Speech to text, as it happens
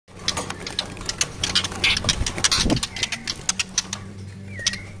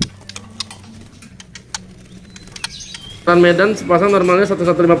Medan sepasang normalnya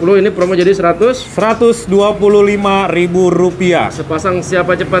 1150, ini promo jadi 125.000 rupiah. Sepasang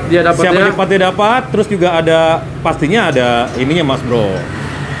siapa cepat dia dapat. Siapa cepat dia dapat. Terus juga ada pastinya ada ininya Mas Bro.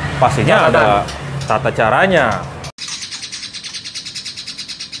 Pastinya ada tata caranya.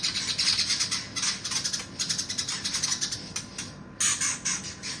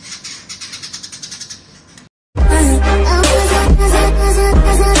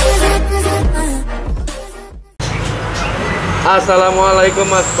 Assalamualaikum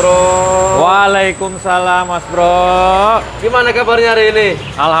Mas Bro. Waalaikumsalam Mas Bro. Gimana kabarnya hari ini?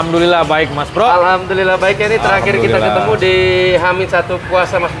 Alhamdulillah baik Mas Bro. Alhamdulillah baik. Ini terakhir kita ketemu di H-1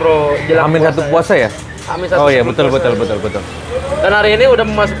 puasa Mas Bro. H-1 puasa ya? H-1 oh iya betul. Dan hari ini udah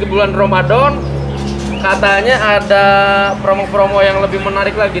memasuki bulan Ramadan. Katanya ada promo-promo yang lebih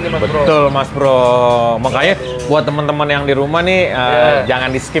menarik lagi nih Mas Bro. Betul Mas Bro. Makanya buat teman-teman yang di rumah nih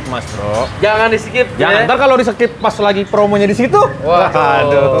jangan di skip Mas Bro. Jangan di skip. Jangan ntar kalau di skip pas lagi promonya di situ. Wah,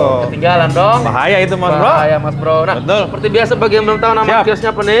 aduh. Ketinggalan dong. Bahaya itu Mas Bro. Bahaya Mas Bro. Nah, betul. Seperti biasa bagi yang belum tahu nama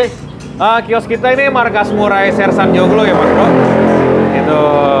kiosnya apa nih? Kios kita ini markas Murai Sersan Joglo ya Mas Bro. Itu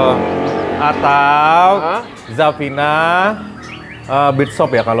atau ZAFINA Beat Shop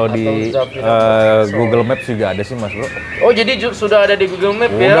ya kalau di Google Maps juga ada sih Mas Bro. Oh jadi sudah ada di Google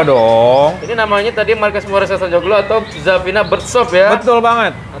Maps ya? Udah dong. Ini namanya tadi markas Murai Sersan Joglo atau ZAFINA Beat Shop ya? Betul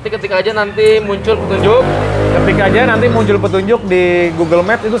banget. Nanti ketika aja nanti muncul petunjuk. Ketika aja nanti muncul petunjuk di Google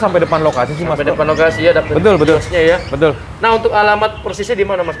Maps itu sampai depan lokasi sih Mas. Sampai depan lokasi ya, betul. Ya. Betul. Nah untuk alamat persisnya di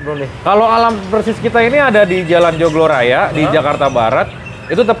mana Mas Bro nih? Kalau alamat persis kita ini ada di Jalan Joglo Raya di Jakarta Barat.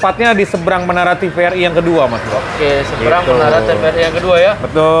 Itu tepatnya di seberang Menara TVRI yang kedua Mas Bro. Oke, seberang gitu. Menara TVRI yang kedua ya?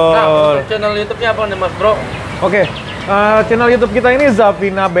 Betul. Nah, untuk channel YouTube-nya apa nih Mas Bro? Oke, channel YouTube kita ini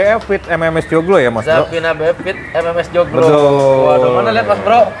ZAFINA BF Fit MMS Joglo ya Mas Bro. ZAFINA BF Fit MMS Joglo. Betul. Waduh, mana lihat Mas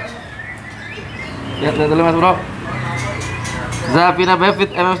Bro? Lihat dulu Mas Bro. ZAFINA BF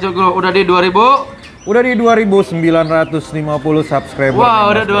Fit MMS Joglo udah di 2000? Udah di 2.950 subscriber.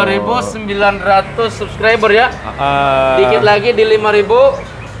 Wah, udah 2.900 subscriber ya. Dikit lagi di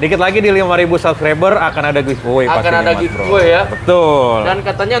 5.000. Dikit lagi di 5.000 subscriber akan ada giveaway. Akan ada giveaway ya. Betul. Dan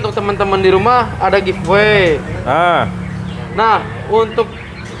katanya untuk teman-teman di rumah ada giveaway. Nah, untuk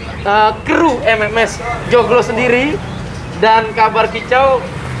kru MMS Joglo sendiri dan Kabar Kicau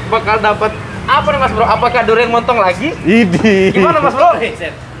bakal dapat apa nih Mas Bro? Apakah durian montong lagi? Idi. Gimana Mas Bro?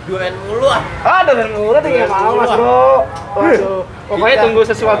 Durian mulu ah. Durian mulu tinggal mau Mas Bro. Waduh. Pokoknya tunggu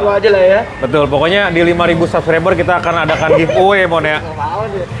sesuatu aja lah ya. Betul, pokoknya di 5.000 subscriber kita akan adakan giveaway Mon ya. Mau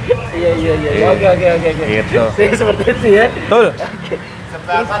deh. Iya. Oke. Gitu. Seperti itu ya. Betul.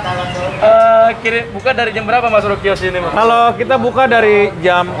 Seberapa dalam buka dari jam berapa Mas Bro kios ini Mas? Kalau kita buka dari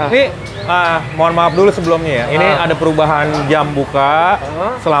jam ini mohon maaf dulu sebelumnya ya. Ini ada perubahan jam buka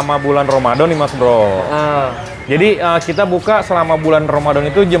selama bulan Ramadan nih Mas Bro. Jadi kita buka selama bulan Ramadan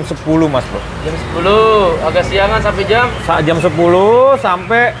itu jam 10 Mas Bro. Jam 10, agak siangan sampai jam? Jam 10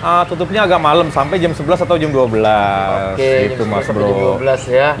 sampai tutupnya agak malam sampai jam 11 atau jam 12. Oke, gitu Mas Bro. Jam 12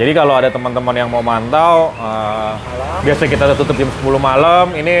 ya. Jadi kalau ada teman-teman yang mau mantau, biasa kita tutup jam 10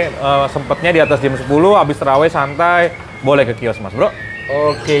 malam, ini sempatnya di atas jam 10, habis terawih santai, boleh ke kios Mas Bro.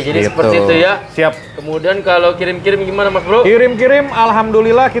 Oke, jadi gitu. seperti itu ya. Siap. Kemudian kalau kirim-kirim gimana Mas Bro? Kirim-kirim,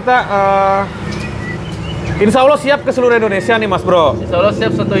 alhamdulillah kita Insya Allah siap ke seluruh Indonesia nih Mas Bro. Insya Allah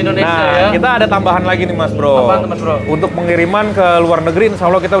siap satu Indonesia ya. Kita ada tambahan lagi nih Mas Bro. Apaan Mas Bro? Untuk pengiriman ke luar negeri Insya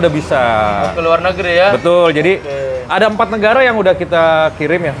Allah kita udah bisa. Ke luar negeri ya? Betul, jadi ada 4 negara yang udah kita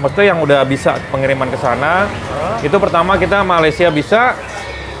kirim ya. Maksudnya yang udah bisa pengiriman ke sana. Itu pertama kita Malaysia bisa,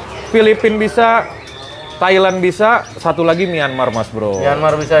 Filipina bisa, Thailand bisa, satu lagi Myanmar Mas Bro.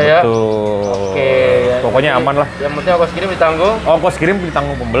 Myanmar bisa ya? Betul. Oke. Pokoknya aman lah. Yang penting ongkos kirim ditanggung? Ongkos kirim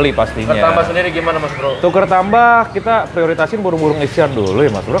ditanggung pembeli pastinya. Tuker tambah sendiri gimana Mas Bro? Tuker tambah kita prioritasin burung-burung isian dulu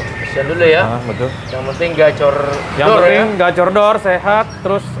ya Mas Bro. Isian dulu ya? Betul. Yang penting gacor Yang penting gacor door, sehat,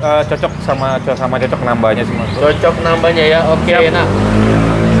 terus cocok sama cocok nambahnya sih Mas Bro. Cocok nambahnya ya, oke. Nah,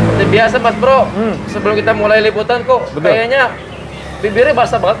 seperti biasa Mas Bro, sebelum kita mulai liputan kok kayaknya bibirnya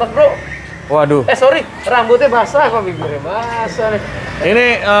basah banget Mas Bro. Waduh. Sorry, rambutnya basah kok bibirnya basah nih.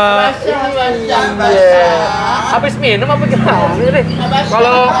 Ini habis minum apa gimana nih?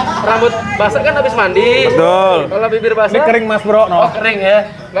 Kalau rambut basah kan habis mandi. Betul. Kalau bibir basah? Ini kering Mas Bro. Oh kering ya,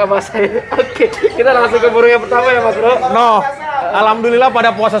 nggak basah ya. Oke, kita langsung ke burung yang pertama ya Mas Bro. Alhamdulillah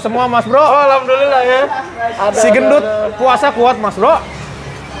pada puasa semua Mas Bro. Oh alhamdulillah ya. Si gendut puasa kuat Mas Bro.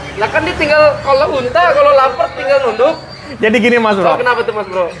 Lah kan dia tinggal kalau unta, kalau lapar tinggal nunduk. Jadi gini Mas Bro. Kenapa tuh Mas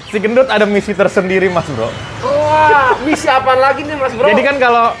Bro? Si gendut ada misi tersendiri Mas Bro. Wah, misi apa lagi nih Mas Bro? Jadi kan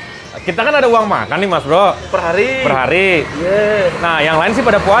kalau kita kan ada uang makan nih Mas Bro. Per hari. Per hari. Yeah. Nah yang lain sih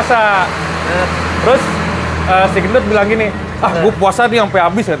pada puasa. Terus si gendut bilang gini, gue puasa nih sampai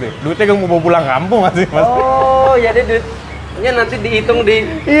habis katanya. Duitnya gue mau bawa pulang kampung katanya, Mas. Oh, jadi duitnya nanti dihitung di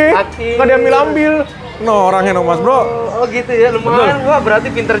Iya, aktif. nggak diambil-ambil. No, orangnya no, Mas Bro. Oh gitu ya, lumayan. Wah, berarti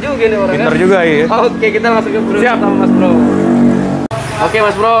pinter juga nih orangnya. Pinter juga, iya. Oke, kita langsung ke burung Siap. pertama, Mas Bro. Oke,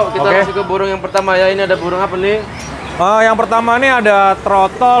 Mas Bro, kita Oke. langsung ke burung yang pertama ya. Ini ada burung apa nih? Yang pertama nih ada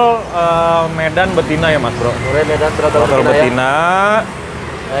trotol medan betina ya, Mas Bro. Murai medan trotol Trotol betina, ya. betina.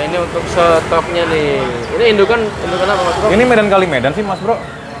 Nah, ini untuk stoknya nih. Ini indukan apa, Mas Bro? Ini medan kali medan sih, Mas Bro.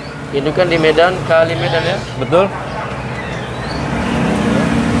 Indukan di Medan kali Medan ya. Betul.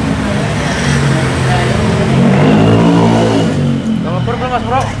 Nomor belum, Mas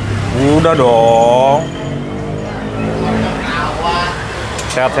Bro? Udah dong.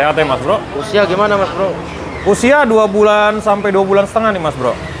 Sehat-sehat ya, Mas Bro. Usia gimana, Mas Bro? Usia 2 bulan sampai 2 bulan setengah nih, Mas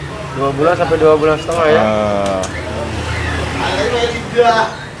Bro. 2 bulan sampai 2 bulan setengah ya.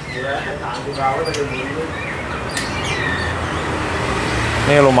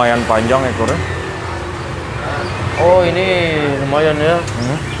 Ini lumayan panjang ekornya. Oh, ini lumayan ya.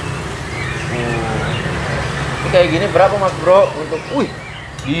 Ini kayak gini berapa, Mas Bro? Untuk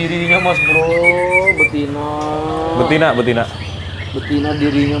dirinya, Mas Bro, betina. Betina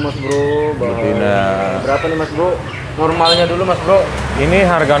dirinya, Mas Bro. Betina. Berapa nih, Mas Bro? Normalnya dulu, Mas Bro. Ini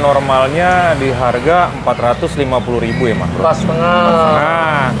harga normalnya di harga 450.000 ya, Mas Bro. 4,5.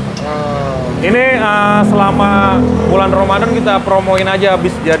 Nah, ini selama bulan Ramadan kita promoin aja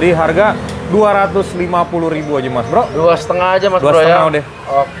habis jadi harga 250.000 aja, Mas Bro. 2,5 aja, Mas Bro ya. 2,5 deh.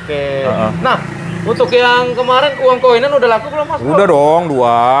 Oke. Nah, untuk yang kemarin uang koinan udah laku belum, Mas Bro? Udah dong,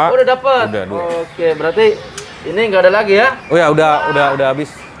 2. Oh, udah dapat. Udah, 2. Oke, berarti ini nggak ada lagi ya? Oh ya, udah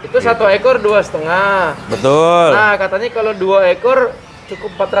habis. Itu 1 ekor 2,5. Betul. Nah, katanya kalau 2 ekor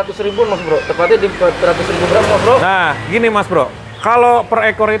cukup 400.000, Mas Bro. Tepatnya di 400.000 berapa, Mas Bro? Nah, gini Mas Bro. Kalau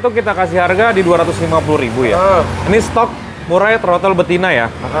per ekor itu kita kasih harga di 250.000 ya. Ini stok Murai Trotol betina ya.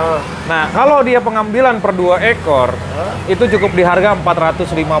 Nah, kalau dia pengambilan per 2 ekor, itu cukup di harga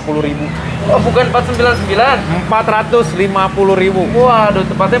 450.000. Oh, bukan 499. 450.000. Waduh,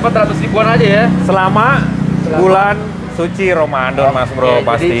 tepatnya 400 ribuan aja ya. Selama bulan suci Ramadan, Mas Bro, Jadi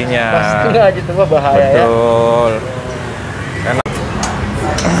pastinya. pastinya aja tuh bahaya ya. Betul. Enak.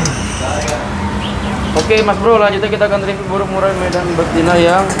 Oke, Mas Bro, lanjutnya kita akan review burung murai medan betina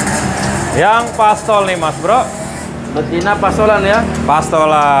yang pastol nih, Mas Bro. betina pasolan ya.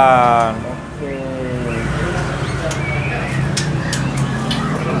 Pastolan. Oke.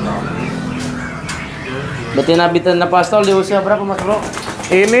 Betina pastol di usia berapa, Mas Bro?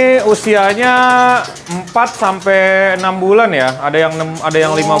 Ini usianya 4 sampai 6 bulan ya. Ada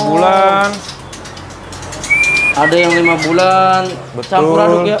yang 5 bulan. Ada yang 5 bulan. Betul. Campur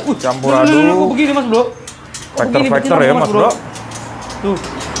aduk ya. Campur aduk. Kok begini, Mas Bro? Faktor ya, Mas Bro. Tuh.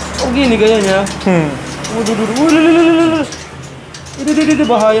 Oh, gini gayanya. Ini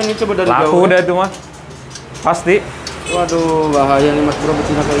bahaya nih, coba dari Laku jauh. udah itu mah. Pasti. Waduh, bahaya nih, Mas Bro,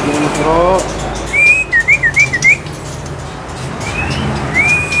 betina kayak gini, Mas Bro.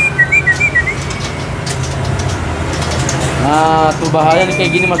 Nah, tuh bahaya nih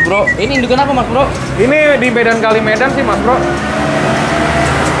kayak gini, Mas Bro. Ini indukan apa, Mas Bro? Ini di Medan kali Medan sih, Mas Bro.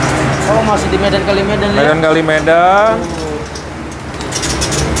 Oh, masih di Medan kali Medan ya? Medan kali Medan.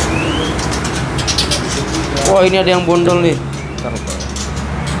 Wah, ini ada yang bondol nih.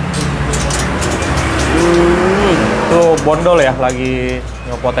 Tuh bondol ya, lagi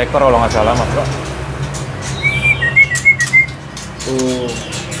nyopot ekor kalau nggak salah, Mas Bro. Tuh.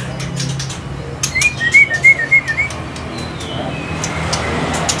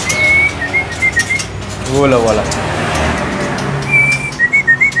 Wala.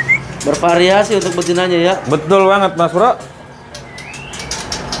 Bervariasi untuk betinanya ya. Betul banget, Mas Bro.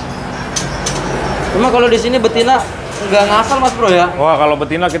 Cuma kalau di sini betina nggak ngasal, Mas Bro ya. Wah, kalau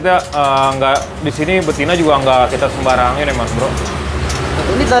betina kita nggak di sini betina juga nggak kita sembarangin ya, Mas Bro.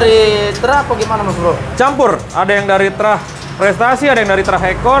 Ini dari terah apa gimana, Mas Bro? Campur, ada yang dari terah prestasi, ada yang dari terah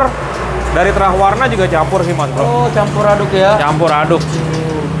ekor, dari terah warna juga campur sih, Mas Bro. Oh, campur aduk ya. Campur aduk.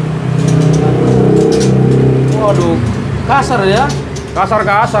 Waduh, kasar ya.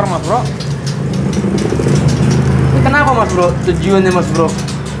 Kasar, Mas Bro. Ini kenapa, Mas Bro? Tujuannya, Mas Bro?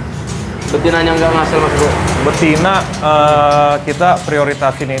 Betinanya nggak ngasal, Mas Bro? Betina kita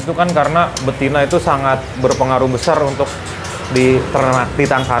prioritasin itu kan karena betina itu sangat berpengaruh besar untuk di ternak di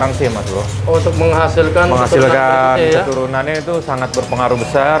tangkaran sih, Mas Bro. Oh, untuk menghasilkan ya? keturunannya itu sangat berpengaruh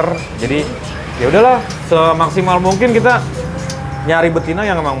besar. Jadi ya udahlah, semaksimal mungkin kita nyari betina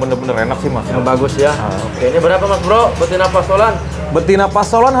yang emang bener-bener enak sih, Mas. Yang bagus ya. Oke, ini berapa, Mas Bro? Betina pastolan? Betina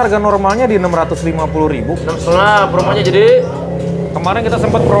pastolan harga normalnya di 650.000. 6,5, promonya jadi Kemarin kita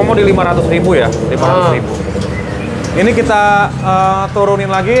sempat promo di 500.000 ya, 500.000. Ini kita turunin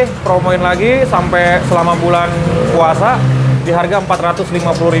lagi, promoin lagi sampai selama bulan puasa di harga 450.000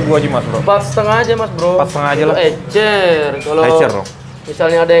 aja Mas Bro. 4,5 aja Mas Bro. 4,5 aja lah. Ecer. Kalau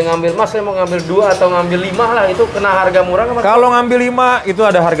misalnya ada yang ngambil, Mas saya mau ngambil 2 atau ngambil 5 lah, itu kena harga murah kan Mas? Kalau ngambil 5 itu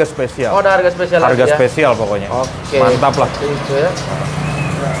ada harga spesial. Oh, ada harga spesial harga lagi, spesial pokoknya. Oke. Mantap lah. Itu ya.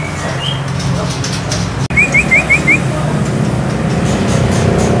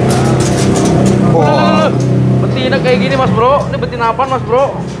 Wow. Betina kayak gini Mas Bro. Ini betina apaan Mas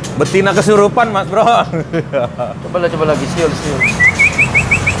Bro? Betina kesurupan Mas Bro. Coba lagi siul.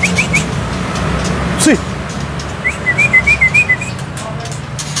 Sih.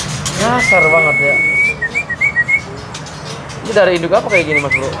 Nyasar banget ya. Ini dari induk apa kayak gini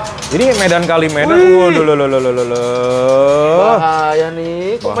Mas Bro? Ini medan kali medan. Waduh, bahaya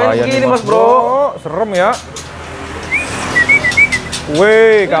nih. Kok main gini Mas Bro? Serem ya.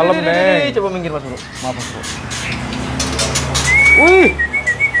 Wih, kalem nih. Coba minggir Mas Bro. Maaf Mas Bro. Wih.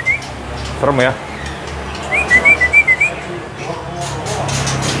 Serem ya.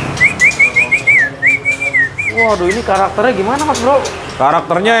 Waduh, ini karakternya gimana Mas Bro?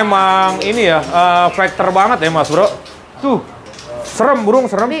 Karakternya emang ini ya, fighter banget ya Mas Bro. Tuh, serem burung,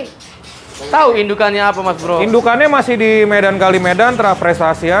 serem. Ini tahu indukannya apa Mas Bro? Indukannya masih di Medan kali Medan,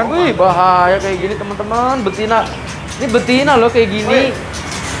 Prestasian. Wih, bahaya kayak gini teman-teman. Betina. Ini betina loh kayak gini.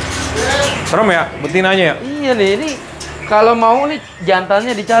 Serem ya, betinanya ya? Iya nih, ini kalau mau nih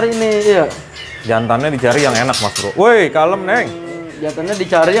jantannya dicari nih, iya. Jantannya dicari yang enak Mas Bro. Woi, kalem Neng. Jantannya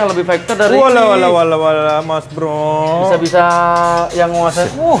dicari yang lebih fighter dari Wala Mas Bro. Bisa-bisa yang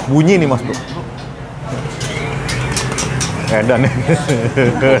nguasain. Bunyi nih Mas Bro. Edan nih.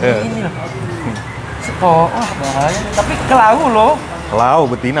 Oh, bahaya. Tapi kelau loh. Kelau,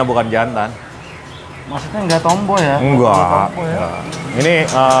 betina bukan jantan. Maksudnya nggak tomboy ya? Enggak. Tomboy ya? Ini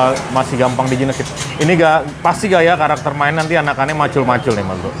masih gampang dijenekin. Ini pasti gak ya karakter main nanti anakannya macul-macul nih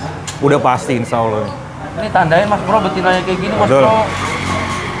Mas Bro. Udah pasti insya Allah. Ini tandain Mas Bro betinanya kayak gini Mas Betul. Bro.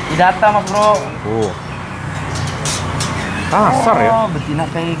 Di data Mas Bro. Kasar ya. Betina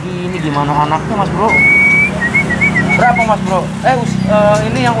kayak gini gimana anaknya Mas Bro? Berapa Mas Bro?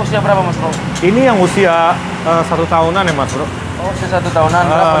 Ini yang usia berapa Mas Bro? Ini yang usia 1 tahunan ya Mas Bro. Oh, usia 1 tahunan.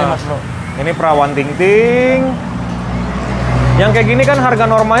 Berapa nih Mas Bro? Ini perawan ting-ting. Yang kayak gini kan harga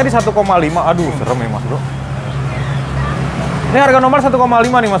normalnya di 1,5. Aduh, serem ya Mas Bro. Ini harga normal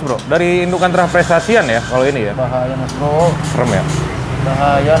 1,5 nih Mas Bro. Dari indukan Prestasian ya kalau ini ya. Bahaya Mas Bro. Serem ya.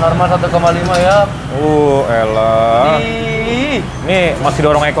 Bahaya, normal 1,5 ya. Elah. Ini masih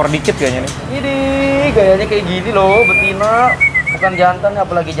dorong ekor dikit kayaknya nih. Ini gayanya kayak gini loh, betina. Bukan jantan,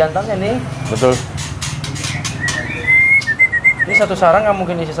 apalagi jantannya nih. Betul. Ini satu sarang nggak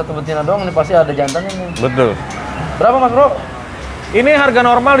mungkin isi satu betina doang, ini pasti ada jantannya nih. Betul. Berapa Mas Bro? Ini harga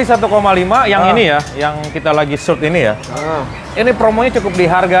normal di 1,5 yang ini ya, yang kita lagi shoot ini ya. Ini promonya cukup di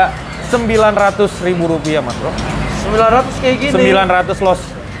harga Rp900.000 Mas Bro. 900 kayak gini. 900 los.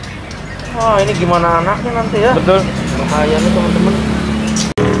 Wah, ini gimana anaknya nanti ya? Betul. Bahaya nih teman-teman.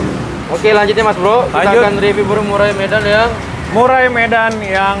 Oke, lanjutnya Mas Bro. Kita Lanjut. akan review burung murai Medan yang Murai Medan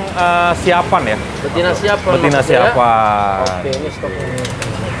yang siapan ya. betina siapan. Betina maksudnya ya? siapan. Oke, ini stok ini.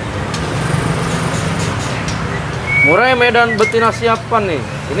 Murai Medan betina siapan nih.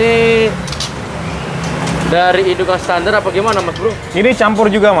 Ini dari indukan standar apa gimana Mas Bro? Ini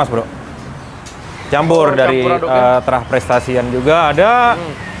campur juga Mas Bro. Campur dari campur aduknya. terah prestasian juga ada,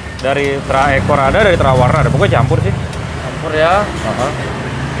 dari terah ekor ada, dari terah warna ada. Pokoknya campur sih. Campur ya.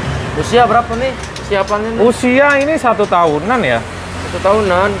 Usia berapa nih siapannya nih? Usia ini 1 tahunan ya. 1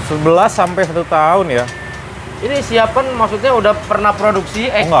 tahunan. 11 sampai 1 tahun ya. Ini siapan maksudnya udah pernah produksi,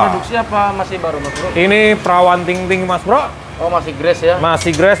 produksi apa masih baru Mas Bro? Ini perawan ting-ting Mas Bro. Oh, masih grass ya?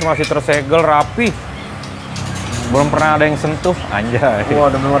 Masih grass, masih tersegel, rapi. Belum pernah ada yang sentuh, anjay.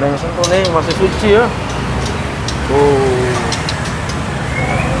 Wah, belum ada yang sentuh nih, masih suci ya.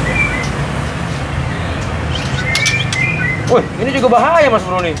 Wih, ini juga bahaya Mas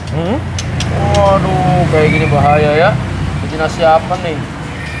Bro nih. Waduh, kayak gini bahaya ya. Betina siapan nih.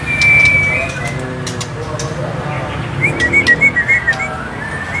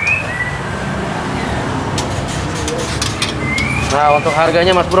 Nah, untuk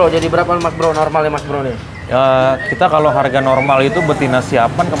harganya Mas Bro, jadi berapa Mas Bro normalnya Mas Bro nih? Kita kalau harga normal itu betina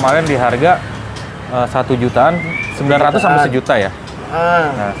siapan kemarin di harga 1 jutaan, 900 sampai 1 juta ya.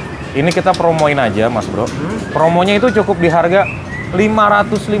 Nah, ini kita promoin aja Mas Bro. Promonya itu cukup di harga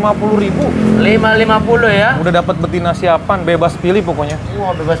 550.000. 550 ya? Udah dapat betina siapan, bebas pilih pokoknya.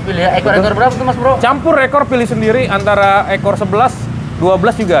 Wah, bebas pilih ya. Ekor-ekor berapa tuh Mas Bro? Campur ekor pilih sendiri antara ekor 11,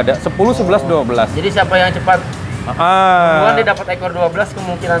 12 juga ada. 10, 11, 12. Jadi siapa yang cepat Kemudian dia dapat ekor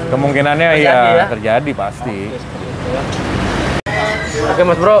 12 kemungkinannya terjadi, terjadi pasti. Oke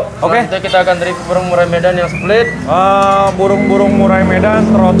Mas Bro, selanjutnya kita akan review burung murai Medan yang split. Burung-burung murai Medan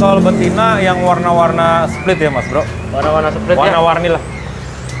trotol betina yang warna-warna split ya Mas Bro. Warna-warna split ya. Warna-warni lah.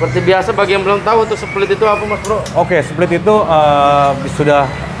 Seperti biasa bagi yang belum tahu untuk split itu apa Mas Bro? Oke, split itu sudah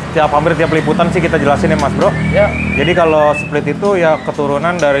hampir tiap liputan sih kita jelasin ya Mas Bro. Ya. Jadi kalau split itu ya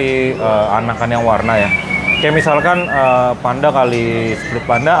keturunan dari anakan yang warna ya. Kayak misalkan panda kali split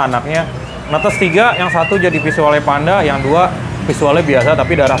panda anaknya netes 3, yang satu jadi visualnya panda, yang 2 visualnya biasa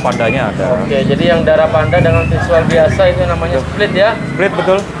tapi darah pandanya ada. Oke, jadi yang darah panda dengan visual biasa itu namanya split ya? Split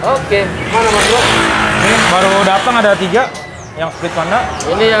betul. Oke, mana Mas Bro? Ini baru datang ada 3 yang split panda.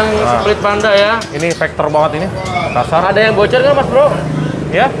 Ini yang split panda ya? Ini vektor banget ini, kasar. Ada yang bocor nggak Mas Bro?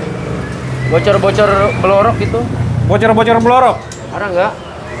 Ya? Bocor-bocor belorok gitu? Bocor-bocor belorok? Ada nggak?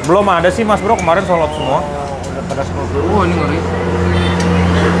 Belum ada sih Mas Bro, kemarin sold out semua. Udah pada semua. Ini ngeri.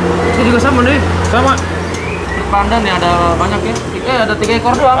 Ini juga sama nih. Sama. Panda nih ada banyak ya? Ada 3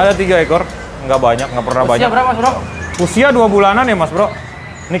 ekor doang. Ada 3 ekor, nggak banyak, nggak pernah banyak. Usia berapa Mas Bro? Usia 2 bulanan ya Mas Bro.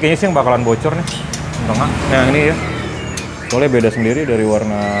 Ini kayaknya sih yang bakalan bocor nih. Tengah. Nah ini ya. Soalnya beda sendiri dari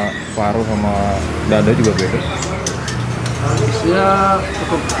warna paruh sama dada juga beda. Usia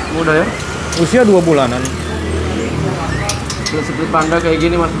cukup muda ya? Usia 2 bulanan. Split panda kayak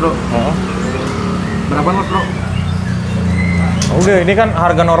gini Mas Bro. Berapa Mas Bro? Udah, ini kan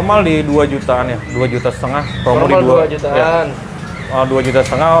harga normal di 2 jutaan ya, 2,5 juta, promo normal di 2 jutaan. Ya. 2,5 juta,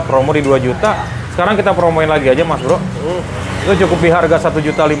 promo di 2 juta. Sekarang kita promoin lagi aja Mas Bro. Itu cukup di harga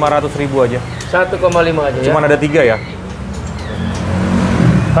 1.500.000 aja. 1,5 aja ya? Cuman ada 3 ya?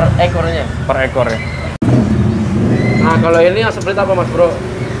 Per ekornya? Per ekor ya. Nah kalau ini yang split apa Mas Bro?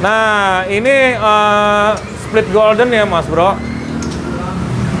 Nah ini split golden ya Mas Bro.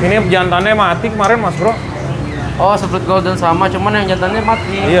 Ini jantannya mati kemarin Mas Bro. Oh, split golden sama, cuman yang jantannya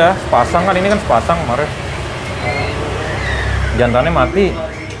mati. Iya, sepasang kan, ini kan sepasang kemarin. Jantannya mati.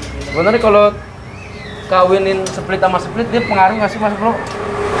 Sebenarnya kalau kawinin split sama split, dia pengaruh nggak sih Mas Bro?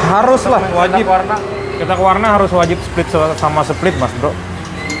 Harus lah, wajib. Warna. Kita ke warna harus wajib split sama split Mas Bro.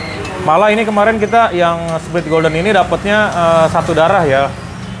 Malah ini kemarin kita yang split golden ini dapatnya 1 darah ya.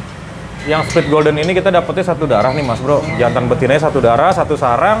 Yang split golden ini kita dapatnya 1 darah nih Mas Bro. Jantan betinanya 1 darah, 1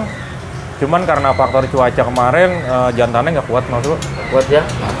 sarang. Cuman karena faktor cuaca kemarin jantannya nggak kuat Mas Bro. Kuat ya?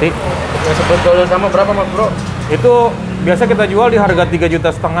 Mati. Yang split golden sama berapa Mas Bro? Itu biasa kita jual di harga 3,5 juta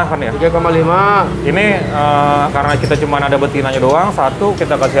kan ya? 3,5. Ini karena kita cuma ada betinanya doang, satu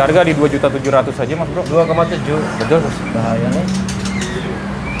kita kasih harga di 2.700.000 saja Mas Bro. 2,7. Betul. Bahaya nih.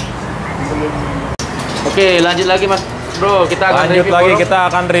 Oke, lanjut lagi Mas Bro. Kita akan kita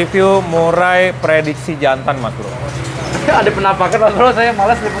akan review Murai prediksi jantan Mas Bro. Ada penampakan Mas Bro, saya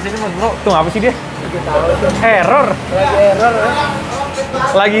malas liput ini Mas Bro. Tuh apa sih dia? Error. Lagi error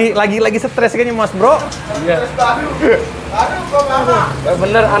ya. Lagi stres kayaknya Mas Bro. Iya.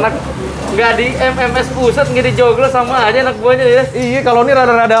 Bener anak nggak di MMS pusat nggak di Joglo sama aja anak buahnya ya. Iya, kalau ini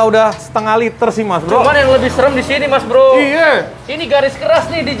rada-rada udah setengah liter sih Mas Bro. Cuman yang lebih serem di sini Mas Bro. Iya. Ini garis keras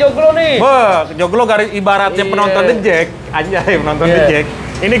nih di Joglo nih. Wah, Joglo garis ibaratnya penonton The Jack. Anjay, penonton The Jack.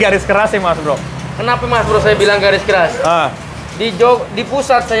 Ini garis keras sih Mas Bro. Kenapa Mas Bro saya bilang garis keras? Di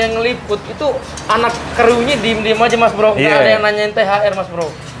pusat saya ngeliput itu anak kerunya diem aja Mas Bro. Nggak ada yang nanyain THR Mas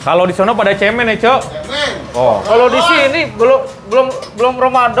Bro. Kalau di sana pada cemen ya, Cok? Oh. Kalau di sini belum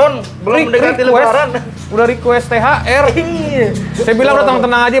Ramadan, belum mendekati Lebaran. Udah request THR. Iya. Saya bilang udah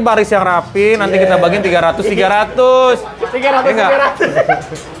tenang aja, baris yang rapi, nanti kita bagiin 300. 300.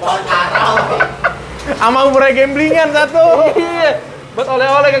 Sama Murai gamblingan satu. Iya. Buat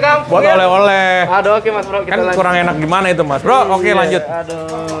oleh-oleh ke kampung. Buat oleh-oleh. Aduh, oke Mas Bro, kita kan lanjut. Kurang enak gimana itu Mas Bro? Oke, lanjut.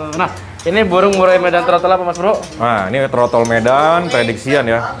 Aduh. Nah, ini burung murai Medan Trotol apa Mas Bro? Nah, ini trotol Medan,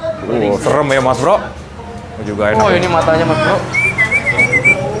 prediksian ya. Serem ya Mas Bro. Juga enak. Oh, ini matanya Mas Bro.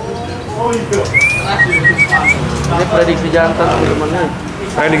 Ini prediksi jantan teman-teman nih.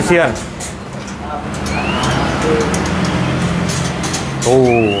 Prediksian.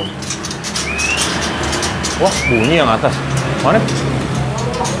 Tuh. Wah, bunyi yang atas. Mana?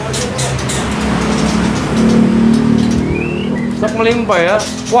 Stok melimpah ya.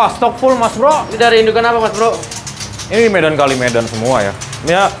 Wah, stok full Mas Bro. Ini dari indukan apa Mas Bro? Ini Medan kali Medan semua ya.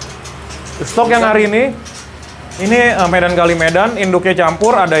 Ini ya, stok yang hari ini Medan kali Medan, induknya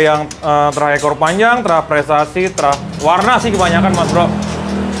campur, ada yang terah ekor panjang, terah prestasi, terah warna sih kebanyakan Mas Bro.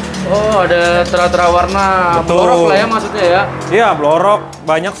 Oh, ada terah-terah warna. Betul. Blorok lah ya maksudnya ya. Iya, blorok.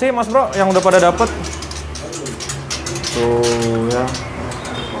 Banyak sih Mas Bro yang udah pada dapet. Tuh ya.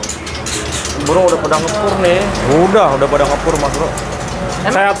 Burung udah pada ngepur nih. Udah pada ngepur Mas Bro.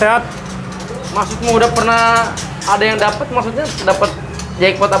 Sehat-sehat. Maksudmu udah pernah ada yang dapat? Maksudnya dapat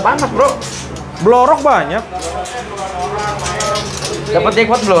jackpot apaan mas bro? Blorok banyak. Dapat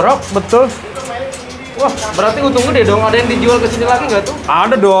jackpot blorok? Betul. Wah, berarti untung gede dong. Ada yang dijual ke sini lagi nggak tuh?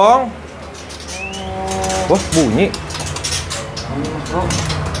 Ada dong. Wah, bunyi.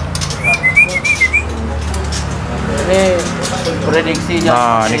 Ini prediksi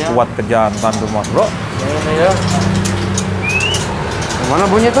Nah, ini kuat ke jantan tuh mas bro. Ini ya. Mana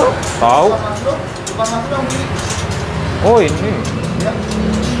bunyi tuh? Tahu? Oh ini.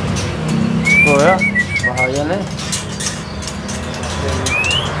 Tuh ya. Bahaya nih.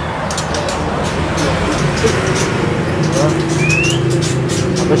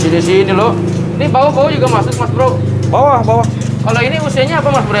 Sampai sini loh. Ini bau-bau juga masuk mas bro. Bawah. Kalau ini usianya apa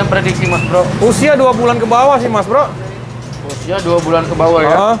mas bro yang prediksi mas bro? Usia 2 bulan ke bawah sih mas bro. Usia 2 bulan ke bawah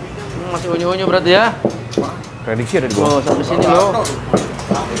ya? Masih unyu-unyu berarti ya? Prediksi ada di bawah. Oh, sampai sini loh.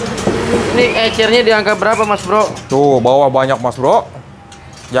 Ini ecernya di angka berapa mas bro? Tuh, bawah banyak mas bro.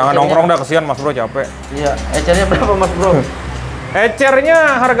 Jangan Ecernya? nongkrong dah, kesian mas bro, capek. Iya, ecernya berapa mas bro?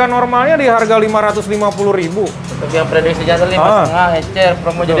 Ecernya harga normalnya di harga 550.000. Untuk yang prediksi jantan 5,5 ecer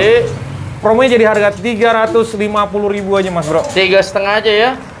promo jadi Promonya jadi harga 350.000 aja mas bro. 3,5 aja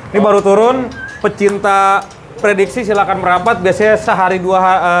ya? Ini baru turun. Pecinta prediksi silakan merapat. Biasanya sehari dua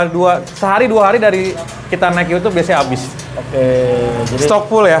hari dari kita naik YouTube biasanya habis. Oke, jadi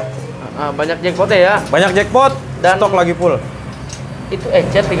Stok full ya. banyak jackpotnya ya? Banyak jackpot dan stok lagi full. Itu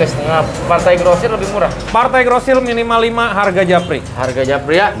ecer 3,5. Partai grosir lebih murah. Partai grosir minimal 5 harga japri. Harga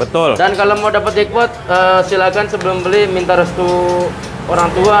japri ya? Betul. Dan kalau mau dapat jackpot, silakan sebelum beli minta restu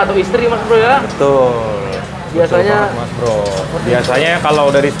orang tua atau istri mas bro ya? Betul. Biasanya Betul banget, mas bro. Biasanya kalau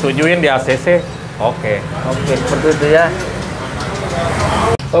udah disetujuin di ACC, oke. Oke, seperti itu ya.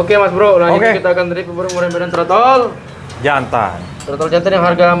 Oke mas bro, lanjut Oke. kita akan review burung murai medan trotol. Jantan. Trotol jantan yang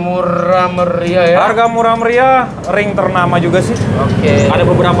harga murah meriah ya. Harga murah meriah, ring ternama juga sih. Oke. Ada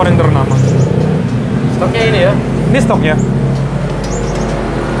beberapa ring ternama. Stoknya ini ya. Ini stoknya.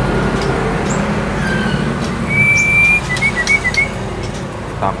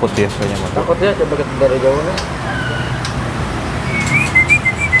 Takut ya kayaknya mas. Takut ya, coba kita dari jauh nih.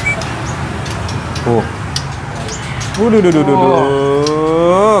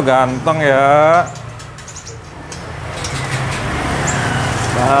 Ganteng ya.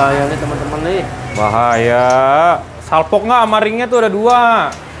 Bahaya nih teman-teman nih. Bahaya. Salpok nggak sama ringnya tuh ada 2.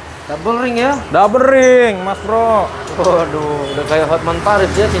 Double ring ya. Double ring, mas bro. Waduh, udah kayak Hotman Paris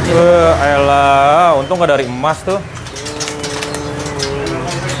ya cincin. Elah, untung nggak dari emas tuh.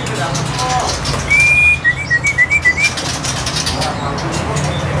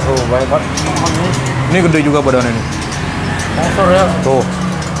 Tuh, banyak banget. Ini gede juga badannya nih. Motor ya. Tuh.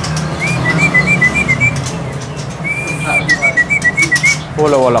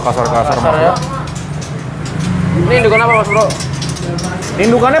 Wala kasar-kasar Kasar mas. ya. Ini indukan apa mas bro?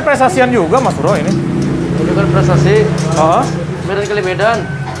 Indukannya prestasian juga mas bro ini. Indukan prestasi. Heeh. Medan kali Medan.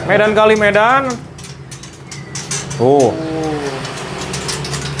 Medan kali Medan. Tuh.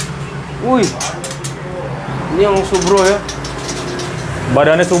 Wih. Ini yang subro ya.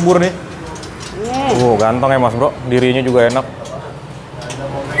 Badannya subur nih. Ganteng ya mas bro. Dirinya juga enak.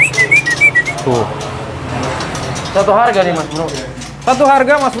 Tuh. Satu harga nih mas bro. Satu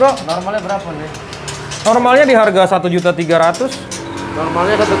harga mas bro. Normalnya berapa nih? Normalnya di harga 1.300.000.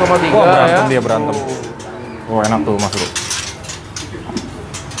 Normalnya 1,3 Wah, berantem ya. dia berantem. Wah, enak tuh mas bro.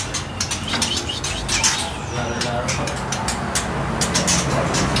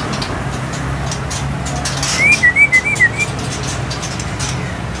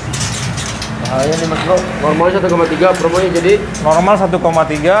 Bahaya nih mas bro. Normalnya 1,3, promonya jadi Normal 1,3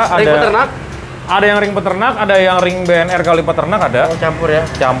 ring peternak. Ada yang ring peternak, ada yang ring BNR kali peternak ada. Oh, campur ya.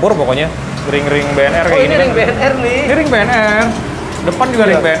 Campur pokoknya. Ring-ring BNR Oh, kayak ini gini. ring BNR nih. Ini ring BNR. Depan juga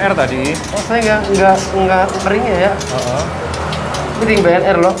Iya. ring BNR tadi. Oh, saya enggak ringnya ya. Ini ring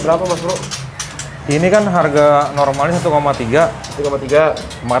BNR loh. Berapa mas bro? Ini kan harga normalnya 1,3. 1,3.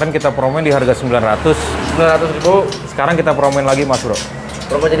 Kemarin kita promoin di harga 900. 900.000. Sekarang kita promoin lagi mas bro.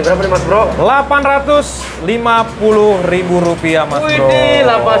 Promo jadi berapa nih mas bro? 850.000 rupiah mas bro. Wih,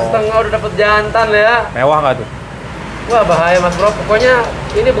 8,5 udah dapet jantan ya. Mewah nggak tuh? Wah bahaya mas bro. Pokoknya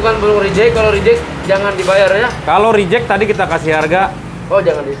ini bukan burung reject. Kalau reject jangan dibayar ya. Kalau reject tadi kita kasih harga. Oh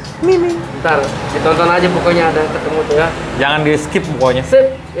jangan di. Ntar ditonton aja pokoknya ada ketemu tuh ya. Jangan di skip pokoknya.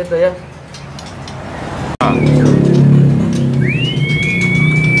 Sip, gitu ya.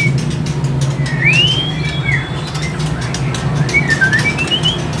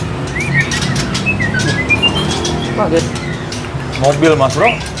 Kaget. Mobil mas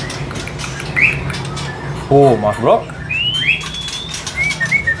bro. Mas bro.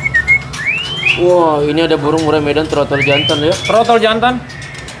 Wah, ini ada burung murai Medan trotol jantan ya. Trotol jantan.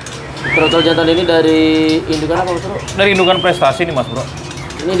 Trotol jantan ini dari indukan apa, Mas Bro? Dari indukan prestasi nih, Mas Bro.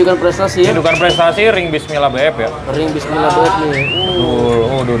 Ini indukan prestasi ya? Indukan prestasi ring Bismillah BF ya. Ring Bismillah BF nih. Duh.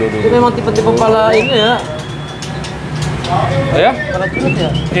 Itu memang tipe-tipe kepala ini ya. Oh ya? Kepala culut ya?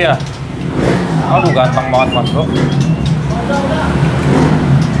 Iya. Aduh, ganteng banget, Mas Bro.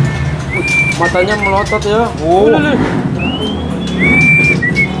 Matanya melotot ya. Walah.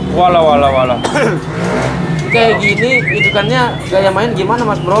 Kayak gini indukannya gaya main gimana,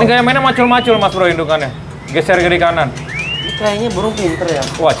 Mas Bro? Ini gaya mainnya macul-macul, Mas Bro, indukannya. Geser kiri kanan. Ini kayaknya burung pinter ya.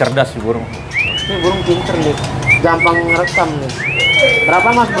 Wah, cerdas sih burung. Ini burung pinter nih. Gampang ngerekam nih. Berapa,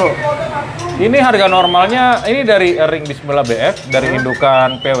 Mas Bro? Ini harga normalnya ini dari ring Bismillah BF dari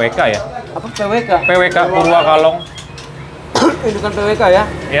indukan PWK ya. Apa PWK? PWK Purwakalong. Indukan PWK ya?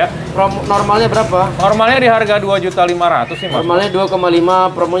 Ya. Normalnya berapa? Normalnya di harga 2.500.000 sih, Mas. Normalnya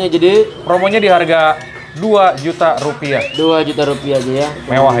 2,5, promonya jadi Promonya di harga 2 juta rupiah. 2 juta rupiah aja ya.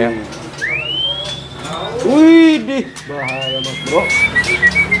 Mewah ya. Wih, dih. Bahaya, Mas Bro.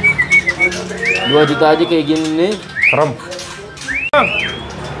 2 juta aja kayak gini nih. Serem.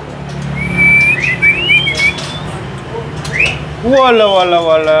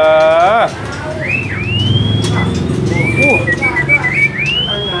 Walah.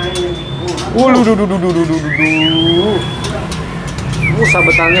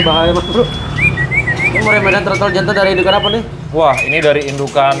 Sabetannya bahaya, Mas Bro. Ini murai Medan trotol jantan dari indukan apa nih? Wah, ini dari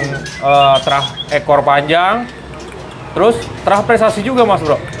indukan terah ekor panjang. Terus terah prestasi juga, Mas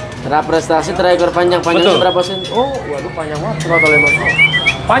Bro. Terah prestasi, terah ekor panjang. Panjangnya Betul. berapa senti? Oh, waduh panjang banget trotolnya, Mas Bro.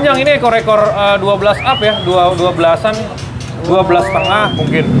 Panjang ini ekor-ekor 12 up ya, 12-an, 12,5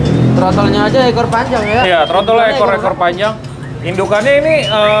 mungkin. Trotolnya aja ekor panjang ya? Iya, trotolnya Indukannya ekor panjang. Indukannya ini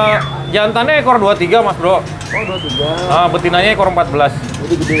jantannya ekor 23, Mas Bro. Oh, 23. Betinanya ekor 14.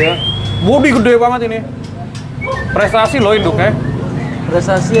 Jadi gede ya? Bodi gede banget ini. Prestasi loh induknya.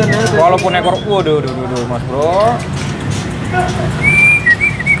 Prestasian ya? Walaupun ekor, waduh, Mas Bro.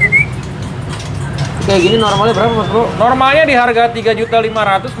 Kayak gini normalnya berapa, Mas Bro? Normalnya di harga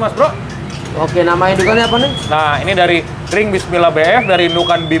 3.500.000, Mas Bro. Oke, nama indukannya apa nih? Nah, ini dari ring Bismillah BF dari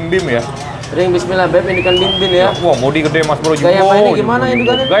indukan Bim ya. Ring Bismillah BF indukan bin ya. Wah, bodi gede, Mas Bro. Gaya mainnya gimana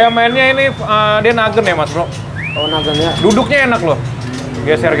indukannya? Gaya mainnya ini dia nagen ya, Mas Bro. Oh, nagan ya. Duduknya enak loh.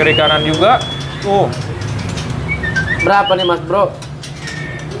 Geser kiri kanan juga. Berapa nih, Mas Bro?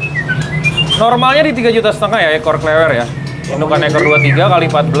 Normalnya di 3,5 juta ya ekor klewer ya. Indukan ekor 23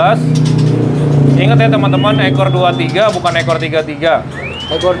 kali 14. Ingat ya teman-teman, ekor 23 bukan ekor 33.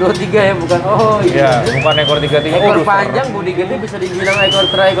 Ekor 23 ya, bukan? Oh iya. Ya, bukan ekor 33. Ekor panjang, bodi gede bisa dibilang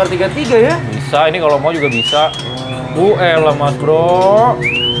ekor 33 ya? Bisa, ini kalau mau juga bisa. Elah, Mas Bro.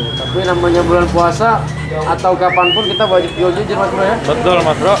 Tapi namanya bulan puasa atau kapanpun kita wajib jual jujur, Mas Bro ya? Betul,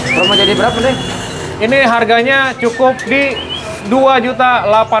 Mas Bro. Promo jadi berapa nih? Ini harganya cukup di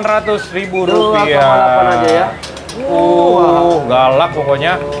 2.800.000 rupiah. 2,8 aja ya. Galak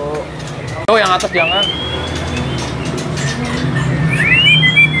pokoknya. Oh, yang atas jangan.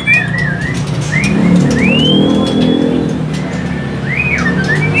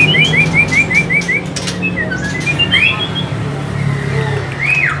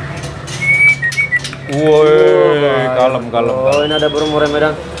 Woi, kalem. Oh, ini ada burung murai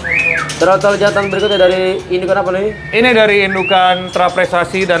Medan. Trotol jantan berikutnya dari indukan apa nih? Ini dari indukan terah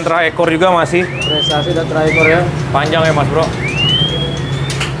prestasi dan terah ekor juga masih. Prestasi dan terah ekor ya. Panjang ya, Mas Bro.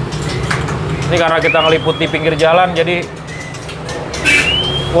 Ini karena kita ngeliput di pinggir jalan, jadi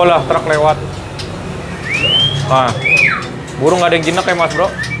walah truk lewat. Nah, burung nggak ada yang jinak ya, Mas Bro.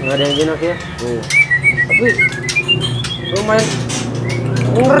 Nggak ada yang jinak ya. Tapi lumayan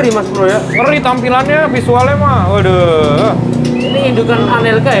ngeri, Mas Bro ya. Ngeri tampilannya, visualnya mah. Waduh. Ini indukan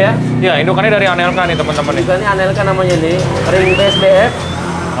Anelka ya? Ya, indukannya dari Anelka nih teman-teman nih. Indukannya Anelka namanya nih. Ring BSBF.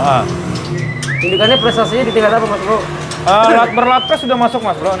 Indukannya prestasinya di tingkat apa, Mas Bro? Berlatpres sudah masuk,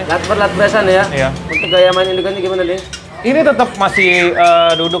 Mas Bro nih. Latpresan ya? Iya. Untuk gaya main indukannya gimana nih? Ini tetap masih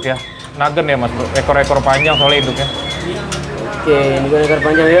duduk ya. Nagen ya, Mas Bro. Ekor-ekor panjang soalnya induknya. Oke, indukan ekor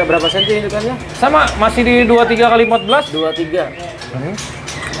panjang ya. Berapa senti indukannya? Sama, masih di 23 kali 14. 23.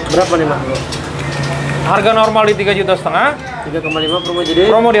 Berapa nih, Mas Bro? Harga normal di 3,5 juta. 3,5 promo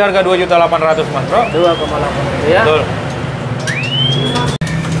jadi? Promo di harga 2.800.000, Mas Bro. 2,8 ya? Betul.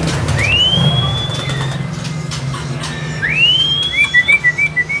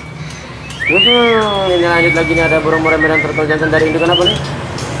 Ini lanjut lagi nih, ada burung murai Medan trotol jantan dari indukan apa nih?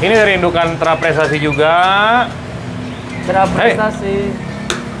 Ini dari indukan terah prestasi juga. Terah prestasi.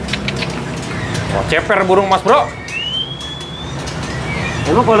 Ceper burung, Mas Bro.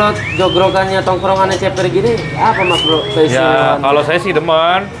 Emang kalau jogrokannya tongkrongannya ceper gini apa, Mas Bro? Ya, kalau saya sih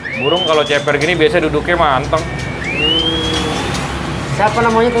demen. Burung kalau ceper gini biasa duduknya manteng. Siapa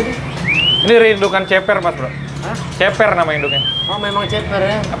namanya tadi? Ini indukan ceper, Mas Bro. Hah? Ceper nama induknya. Oh, memang ceper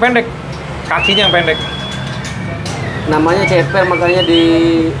ya. Pendek. Kakinya yang pendek. Namanya ceper makanya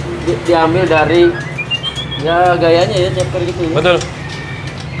diambil dari ya gayanya ya ceper gitu ya. Betul.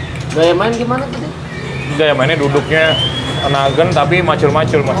 Gaya main gimana tadi? Gaya mainnya duduknya nagen tapi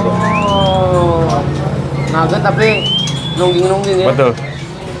macul-macul, Mas Bro. Oh. Nagen tapi nungging-nungging ya. Betul.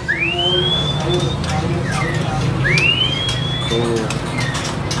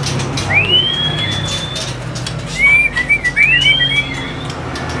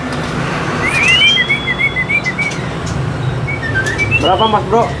 Berapa Mas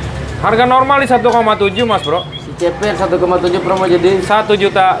Bro? Harga normal di 1,7 Mas Bro. Si ceper 1,7 promo jadi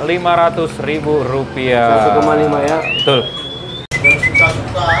Rp1.500.000. 1,5 ya. Betul.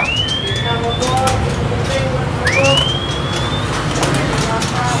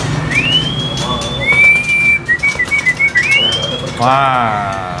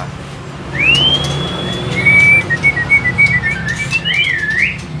 Wah.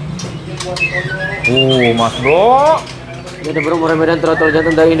 Mas Bro. Ini ada burung murai medan trotol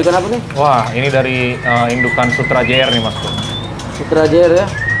jantan dari indukan apa nih? Wah, ini dari indukan Sutra JR nih Mas Bro. Sutra JR ya.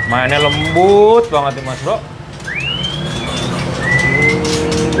 Mainnya lembut banget nih Mas Bro.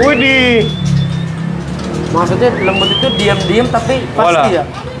 Widih. Maksudnya lembut itu diam-diam tapi pasti ya?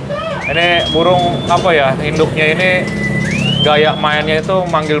 Ini burung apa ya, induknya ini gaya mainnya itu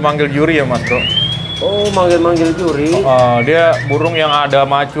manggil-manggil juri ya Mas Bro. Oh, manggil-manggil juri. Dia burung yang ada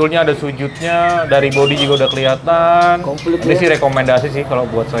maculnya, ada sujudnya, dari body juga udah kelihatan. Komplit Ini ya? sih rekomendasi sih kalau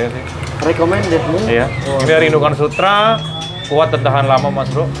buat saya sih. Recommended nih? Iya. Ini dari indukan Sutra, kuat dan tahan lama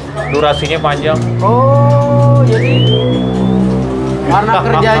Mas Bro. Durasinya panjang. Oh, jadi karena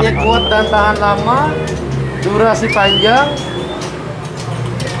kerjanya kuat dan tahan lama, durasi panjang,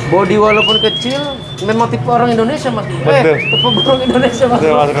 body walaupun kecil, memang tipe orang Indonesia Mas. Betul. Tipe burung Indonesia Mas.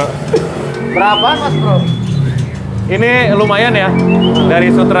 Betul, Mas Bro. Berapaan Mas Bro? Ini lumayan ya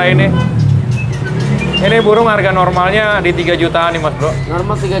dari Sutra ini. Ini burung harga normalnya di 3 jutaan nih Mas Bro.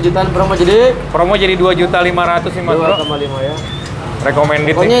 Normal 3 jutaan promo jadi 2.500.000 nih Mas Bro. 2,5 ya.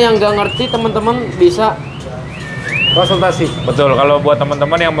 Recommended Pokoknya nih. yang nggak ngerti teman-teman bisa konsultasi. Betul, kalau buat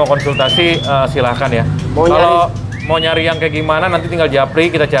teman-teman yang mau konsultasi silahkan ya. Kalau mau nyari yang kayak gimana nanti tinggal japri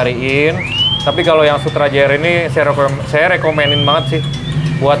kita cariin. Tapi kalau yang Sutra JR ini saya rekomenin banget sih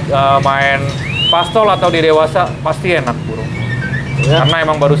buat main pastol atau di dewasa pasti enak burung. Ya. Karena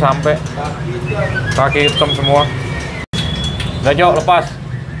emang baru sampai. Kaki hitam semua. Gacor lepas.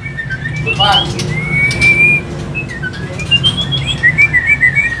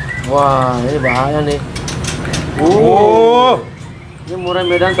 Wah, ini bahaya nih. Ini murai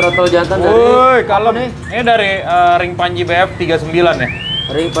medan trotol jantan dari kalau nih? Ini dari ring Panji BF 39 ya.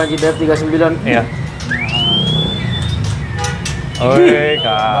 Ring Panji BF 39. Iya.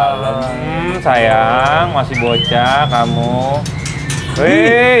 Kalem sayang, masih bocah kamu.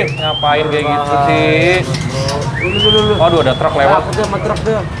 Ngapain kayak gitu sih? Waduh, ada truk lewat. Takut sama truk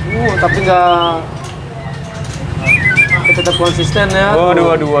dia. Tapi nggak tetap konsisten ya.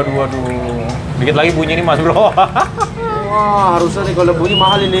 Waduh. Dikit lagi bunyi nih Mas Bro. Wah, harusnya nih kalau bunyi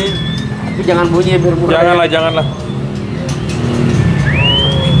mahal ini. Tapi jangan bunyi biar murah. Janganlah.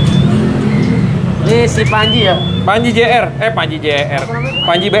 Ini si Panji ya? Panji JR.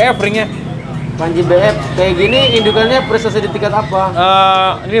 Panji BF ringnya. Panji BF kayak gini indukannya prestasi di tingkat apa?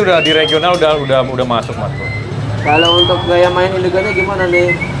 Ini udah di regional udah masuk Mas Bro. Kalau untuk gaya main indukannya gimana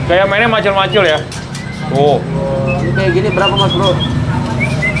nih? Gaya mainnya macul-macul ya. Ini kayak gini berapa Mas Bro?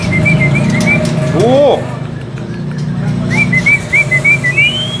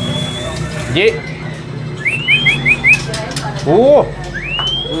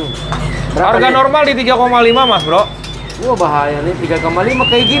 Harga normal di 3,5 Mas Bro. Wah bahaya nih 3,5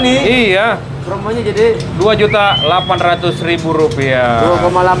 kayak gini. Iya. Promonya jadi Rp2.800.000.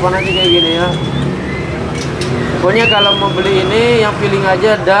 2,8 aja kayak gini ya. Pokoknya kalau mau beli ini yang feeling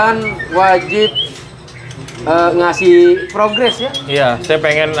aja dan wajib ngasih progres ya. Iya, saya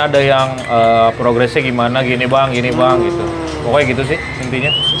pengen ada yang progresnya gimana, gini bang gitu. Pokoknya gitu sih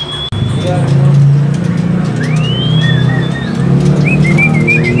intinya.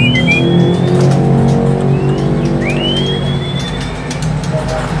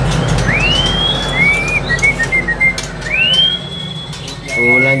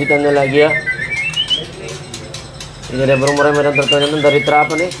 Lanjutannya lagi ya. Ini ada burung murai medan trotol dari terah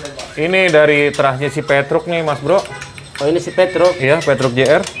apa nih? Ini dari terahnya si Petruk nih Mas Bro. Oh ini si Petruk? Iya, Petruk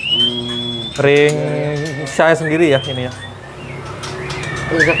JR. Ring saya sendiri ya ini ya.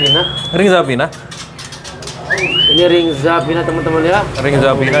 Ring ZAFINA? Ring ZAFINA. Ini ring ZAFINA teman-teman ya. Ring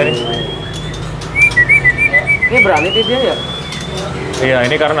ZAFINA ini. Ini berani nih dia ya? Iya,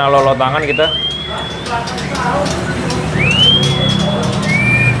 ini karena lolo tangan kita.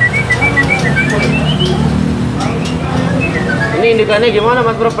 Ini indikannya gimana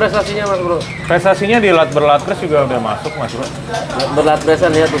Mas Bro, prestasinya Mas Bro? Prestasinya di lat berlatres juga udah masuk Mas Bro.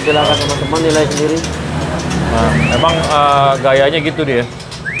 Berlatresan ya, tuh silakan teman-teman nilai sendiri. Nah, emang gayanya gitu dia.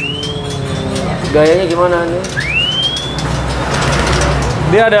 Gayanya gimana nih?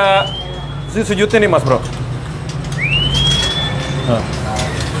 Dia ada sujudnya nih Mas Bro. Nah.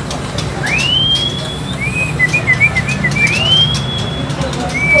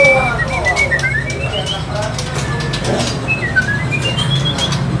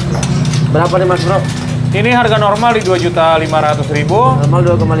 Berapa nih Mas Bro? Ini harga normal di 2.500.000. Normal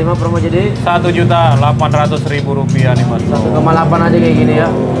 2,5, promo jadi 1.800.000 rupiah nih Mas Bro. 1,8 aja kayak gini ya.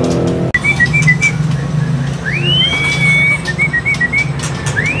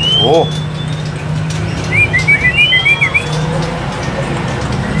 Oh.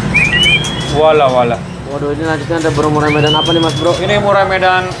 Wala. Waduh, ini lanjutnya ada burung murai medan apa nih Mas Bro? Ini murai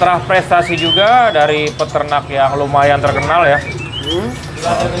medan terprestasi juga dari peternak yang lumayan terkenal ya.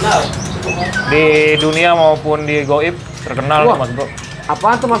 Di dunia maupun di goib terkenal. Wah, Mas Bro.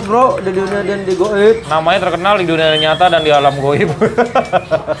 Apaan tuh Mas Bro di dunia dan di goib? Namanya terkenal di dunia nyata dan di alam goib.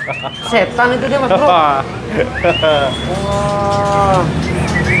 Setan itu dia Mas Bro. Wah.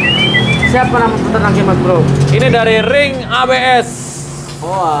 Siapa nama peternaknya Mas Bro? Ini dari ring ABS.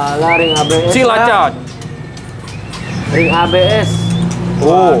 Alah, ring ABS. Cilacap. Ring ABS.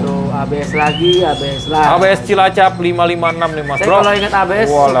 Oh. Waduh, ABS lagi. ABS Cilacap 556 nih Mas Bro. Saya kalau ingat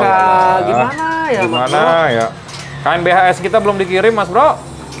ABS suka gimana ya Mas Bro? Gimana ya? Kain BHS kita belum dikirim Mas Bro.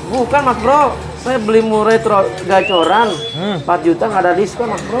 Bukan Mas Bro. Saya beli Murai Trotol gacoran 4 juta nggak ada diskon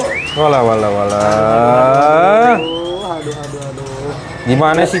Mas Bro. Wala. Aduh.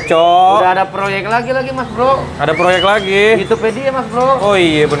 Gimana sih, Cok? Udah ada proyek lagi Mas Bro. Ada proyek lagi. Tokopedia Mas Bro. Oh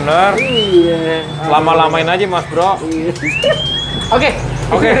iya bener. Iya. Lama-lamain aja Mas Bro. Iya. Oke.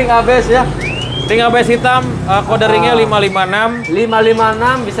 Ring ABS ya. Ring ABS hitam, kode ringnya 556.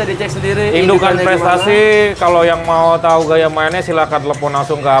 556 bisa dicek sendiri. Indukan prestasi. Kalau yang mau tahu gaya mainnya silakan telepon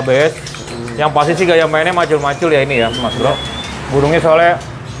langsung ke ABS. Yang pasti sih gaya mainnya macul-macul ya ini ya Mas Bro. Burungnya soalnya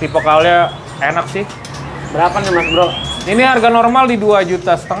tipe kalnya enak sih. Berapa nih Mas Bro? Ini harga normal di 2,5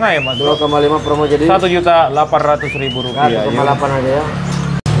 juta ya Mas Bro. 2,5 promo jadi 1.800.000 rupiah. 1,8 aja ya.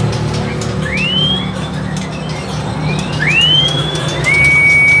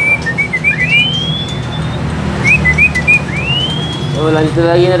 Lanjut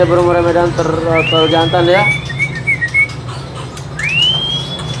lagi, ini ada burung murai medan terjantan ya.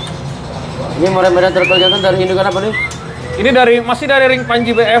 Ini murai medan terjantan dari indukan apa nih? Ini masih dari ring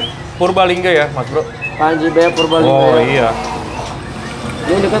Panji BF Purbalingga ya Mas Bro. Panji BF Purbalingga. Oh ya. iya.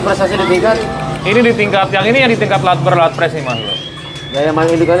 Ini indukan prestasi di tingkat. Ini di tingkat yang di tingkat lat pres nih Mas Bro. Gaya main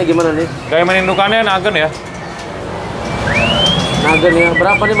indukannya gimana nih? Gaya main indukannya Agen ya. Agen ya.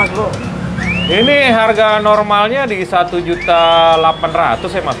 Berapa nih Mas Bro? Ini harga normalnya di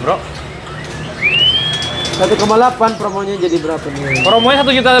 1.800.000 ya Mas Bro. 1,8 promonya jadi berapa nih? Promonya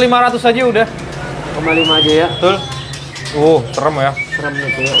 1.500.000 aja udah. 1,5 aja ya. Betul. Serem ya. Serem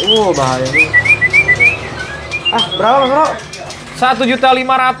itu ya. Bahaya nih. Berapa Mas Bro?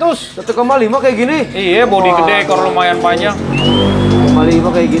 1.500.000. 1,5 kayak gini? Iya, body gede, ekor lumayan panjang.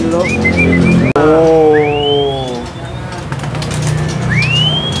 1,5 kayak gini loh.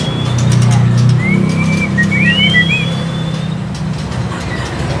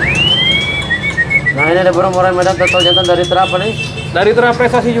 Nah, ini ada burung murai medan total jantan dari terapa nih? Dari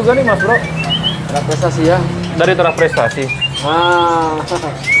terprestasi juga nih Mas Bro. Terprestasi ya? Dari terprestasi. Wah,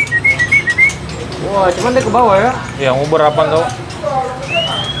 cuman dia ke bawah ya? Yang uber apa tau?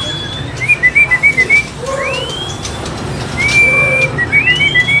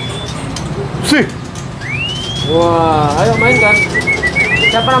 Sih. Wah, ayo mainkan.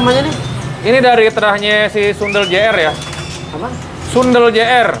 Siapa namanya nih? Ini dari terahnya si Sundel JR ya. Apa? Sundel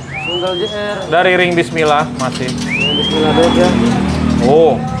JR. Sundel JR. Dari ring Bismillah masih. Bismillah dulu ya.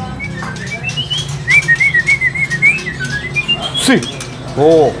 Sih.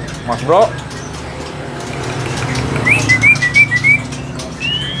 Mas Bro.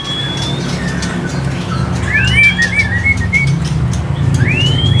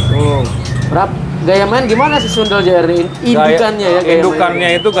 Berapa? Gaya main gimana sih Sundel JR ini? Indukannya ya?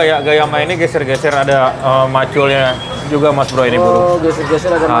 Indukannya itu gaya mainnya geser-geser ada maculnya juga Mas Bro ini burung.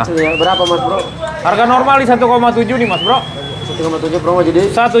 Geser-geser ada maculnya. Berapa Mas Bro? Harga normal di 1,7 nih Mas Bro. 1,7 promo jadi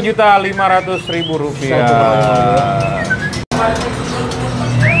 1.500.000 rupiah.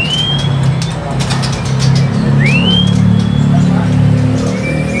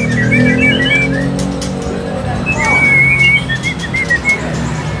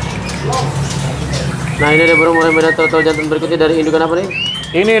 Nah, ini ada burung murai medan trotol jantan berikutnya dari indukan apa nih?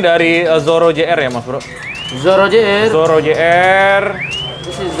 Ini dari Zoro JR ya, Mas Bro. Zoro JR. Zoro JR.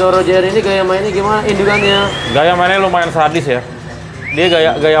 Si Zoro JR ini gaya mainnya gimana indukannya? Gaya mainnya lumayan sadis ya.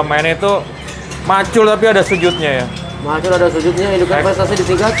 Dia gaya mainnya itu macul tapi ada sujudnya ya. Macul ada sujudnya, indukan prestasi di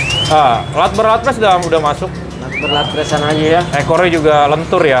tingkat. Lat berlatpres udah masuk. Lat berlatpresan aja ya. Ekornya juga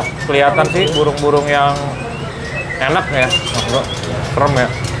lentur ya. Kelihatan sih burung-burung yang enak ya, Mas Bro. Serem ya.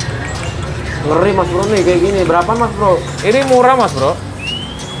 Ngeri Mas Bro nih kayak gini. Berapa Mas Bro? Ini murah Mas Bro.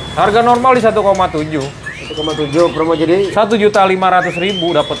 Harga normal di 1,7. 1,7 promo jadi 1.500.000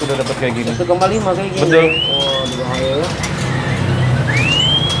 udah dapat kayak gini. 1,5 kayak gini. Betul. Oh, bahaya ya.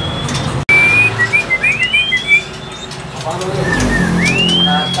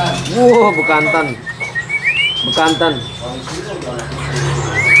 Wow, bekantan. Bekantan.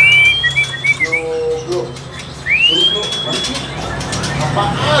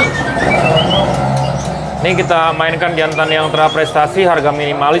 Ini kita mainkan jantan yang terprestasi harga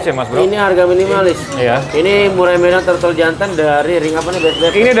minimalis ya Mas Bro. Ini harga minimalis. Iya. Ini murai medan trotol jantan dari ring apa nih,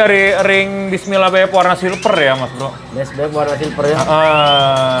 Best? Ini dari ring Bismillah BF warna silver ya Mas Bro. Best warna silver ya.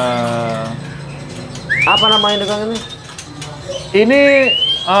 Apa nama indukan ini? Ini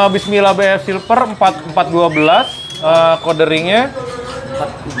Bismillah BF silver 4412 kode ringnya.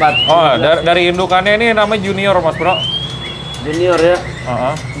 4. Oh, dari indukannya ini namanya junior Mas Bro. Junior ya.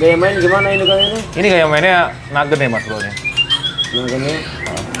 Gaya main gimana indukan ini? Ini gaya mainnya nagen ya Mas Bro nya. Nagen ya.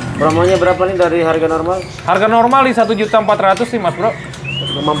 Promonya berapa nih dari harga normal? Harga normal di 1.400.000 sih Mas Bro.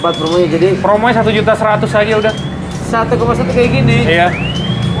 1,4 promonya jadi. Promonya 1.100.000 aja udah. 1,1 kayak gini. Iya.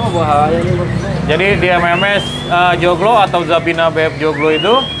 Wah, bahaya nih Mas. Jadi di MMS Joglo atau ZAFINA BF Joglo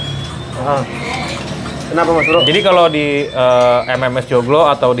itu. Kenapa Mas Bro? Jadi kalau di MMS Joglo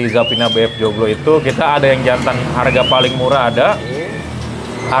atau di ZAFINA BF Joglo itu kita ada yang jantan harga paling murah ada,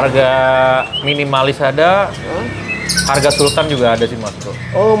 harga minimalis ada, harga sultan juga ada sih Mas Bro.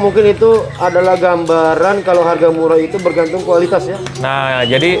 Oh, mungkin itu adalah gambaran kalau harga murah itu bergantung kualitas ya? Nah,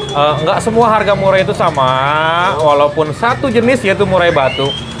 jadi nggak semua harga murah itu sama, walaupun satu jenis yaitu murai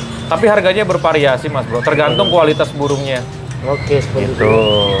batu, tapi harganya bervariasi Mas Bro, tergantung kualitas burungnya. Oke, seperti Gitu.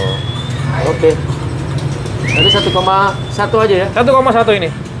 Oke. Tadi 1,1 aja ya? 1,1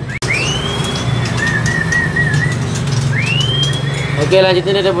 ini. Oke,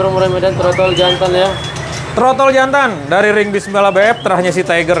 lanjutin ada burung murai medan trotol jantan ya. Trotol jantan dari ring Bismillah BF terahnya si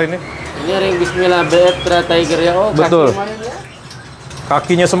Tiger ini. Ini ring Bismillah BF Tra Tiger ya. Oh, betul. Kaki ya?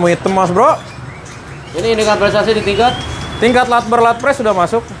 Kakinya semua hitam Mas Bro. Ini dengan prestasi di tingkat lat berlatpres sudah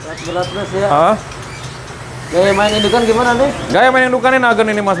masuk. lat berlatpres ya. Gaya main indukan gimana nih? Gaya main indukannya nagen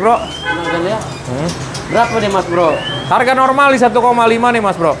ini Mas Bro. Nagen ya. Berapa nih Mas Bro? Harga normal di 1,5 nih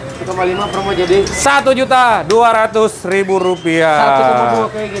Mas Bro. 1,5 promo jadi 1.200.000 rupiah.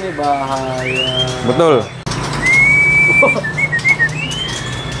 1,2 kayak gini bahaya. Betul.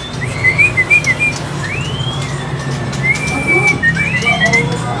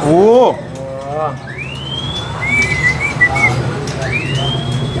 Wah.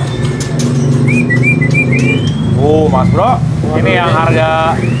 Mas Bro, ini yang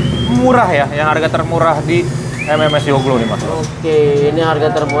harga murah ya, yang harga termurah di MMS Joglo nih Mas Bro. Oke, ini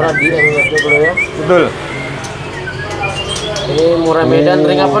harga termurah di MMS Joglo ya. Betul. Ini murai medan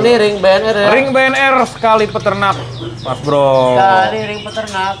ring apa nih? Ring BNR ya? Ring BNR sekali peternak Mas Bro. Sekali ring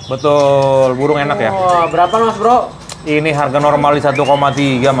peternak. Betul, burung enak ya. Wah, berapa Mas Bro? Ini harga normal di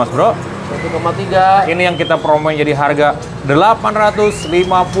 1,3 Mas Bro. 1,3. Ini yang kita promoin jadi harga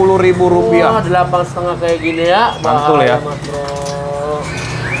Rp850.000. Wah, 8,5 kayak gini ya. Mantul ya. Mas Bro.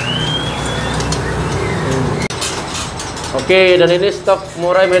 Oke, dan ini stok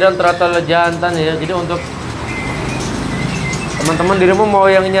murai medan trotol jantan ya. Jadi untuk teman-teman di rumah mau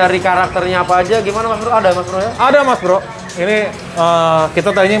yang nyari karakternya apa aja, gimana Mas Bro? Ada Mas Bro ya? Ada Mas Bro. Ini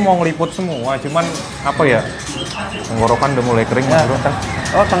kita tadinya mau ngeliput semua, cuman apa ya? Tenggorokan udah mulai kering Mas Bro.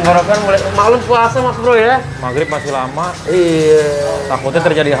 Oh, tenggorokan mulai maklum puasa Mas Bro ya? Maghrib masih lama. Iya. Takutnya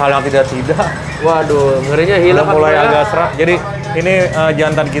terjadi hal yang tidak. Waduh, ngerinya hilang Udah mulai Mas Bro, agak ya? serak. Jadi ini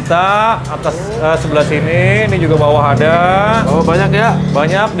jantan kita atas sebelah sini, ini juga bawah ada. Oh, banyak ya?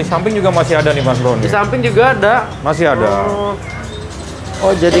 Banyak, di samping juga masih ada nih Mas Bro. Di Nih. samping juga ada. Masih ada.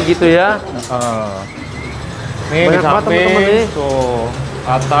 Oh, jadi gitu ya? Nih Banyak di banget samping, teman-teman nih. tuh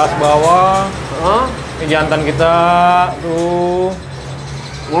atas bawah. Ini jantan kita tuh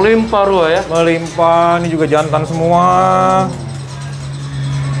Melimpah Ruah ya? melimpah. Ini juga jantan semua.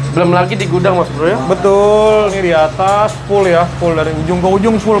 Belum lagi di gudang Mas Bro ya? Betul, ini di atas full ya, full dari ujung ke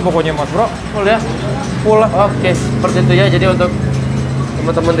ujung full pokoknya Mas Bro. Full ya? Full lah. Oke, seperti itu ya. Jadi untuk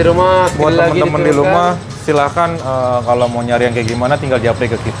teman-teman di rumah, Buat sekali lagi teman-teman di diteruskan. rumah, silahkan kalau mau nyari yang kayak gimana tinggal japri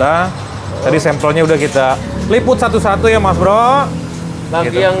ke kita. Tadi sampelnya udah kita liput satu-satu ya Mas Bro. Bagi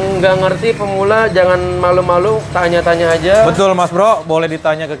Gitu. yang nggak ngerti pemula jangan malu-malu, tanya-tanya aja. Betul Mas Bro, boleh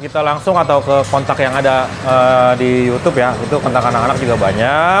ditanya ke kita langsung atau ke kontak yang ada di YouTube ya. Itu kontak anak-anak juga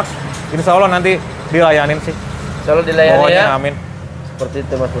banyak. Insya Allah nanti dilayanin sih. Insya Allah dilayani Pokoknya ya. amin. Seperti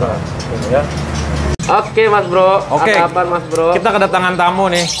itu Mas Bro. Ya. Oke Mas Bro, Oke. ada apa Mas Bro? Kita kedatangan tamu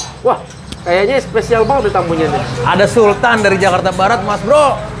nih. Wah, kayaknya spesial banget tamunya nih. Ada Sultan dari Jakarta Barat Mas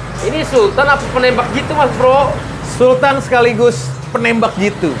Bro. Ini Sultan apa penembak gitu Mas Bro? Sultan sekaligus penembak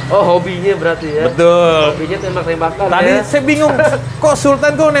gitu. Oh, hobinya berarti ya? Betul. Hobinya tembak-tembakan Tadi ya? saya bingung, kok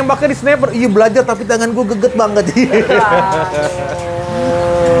Sultan kok nembaknya di sniper? Iya belajar tapi tangan gue geget banget.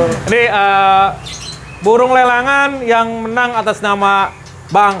 Ini burung lelangan yang menang atas nama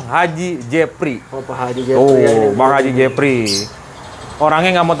Bang Haji Jepri. Oh, Pak Haji Jepri ya ini. Bang Haji Jepri.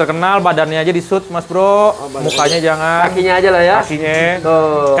 Orangnya nggak mau terkenal, badannya aja di shoot Mas Bro. Mukanya jangan. Kakinya aja lah ya? Kakinya.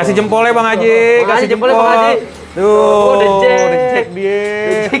 Tuh. Kasih jempolnya Bang Haji. Bang Haji, Kasih jempolnya Bang Haji. Tuh, Oh, dicek dia.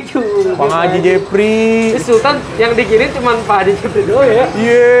 Dicek juga. Bang Haji Jepri. Ini Sultan yang dikirim cuma Pak Haji Jepri doang ya?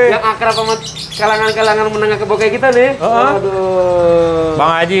 Iya. Yang akrab sama kalangan-kalangan menengah ke bawah kayak kita nih. Aduh.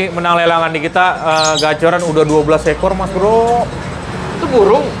 Bang Haji menang lelangan di kita gacoran udah 12 ekor Mas Bro. Itu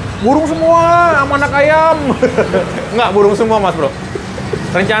burung. Burung semua sama anak ayam. Enggak, burung semua Mas Bro.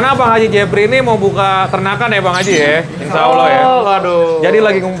 Rencana Bang Haji Jepri ini mau buka ternakan ya Bang Haji ya? Insya Allah ya. Oh, aduh. Jadi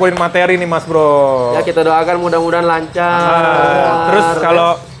lagi ngumpulin materi nih Mas Bro. Ya kita doakan mudah-mudahan lancar. Terus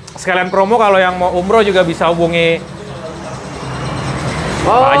kalau sekalian promo kalau yang mau umroh juga bisa hubungi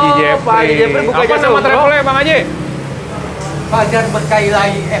Oh, Pak Haji Jepri. Pak Haji Jepri buka Apa jasa nama umroh. travelnya Bang Haji? Fajar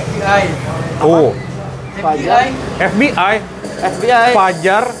berkailahi FBI. Oh, Fajar. FBI. FBI.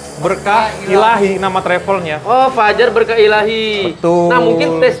 Fajar Berkah Ilahi nama travelnya. Oh, Fajar Berkah Ilahi. Betul. Nah,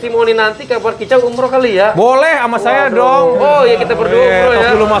 mungkin testimoni nanti Kabar Kicau umroh kali ya. Boleh sama saya Waduh. dong. Oh, ya kita berdua umroh ya.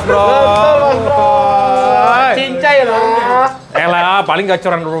 Tos dulu Mas Bro. Betul, Mas Bro. Cincai lah. Elah, paling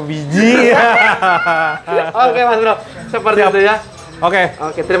gacoran dulu biji. Oke, Mas Bro. Seperti Siap. itu ya. Oke,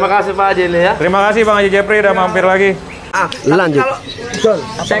 Oke, terima kasih Pak Haji ini ya. terima kasih Bang Haji Jepri udah mampir lagi. Lanjut.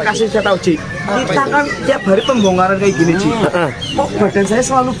 Saya kasih saya tahu Ji, kita kan tiap hari pembongkaran kayak gini Ji. Kok badan saya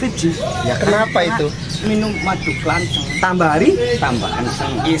selalu fit Ji? Ya kenapa itu? Minum madu kelanceng. Tambah hari, tambah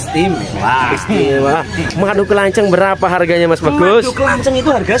kenceng. Istimewa. Istimewa. Madu kelanceng berapa harganya Mas Bagus? Madu kelanceng itu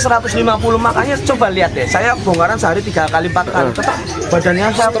harga 150, makanya coba lihat deh. Saya bongkaran sehari 3 kali 4 kali, tetap badannya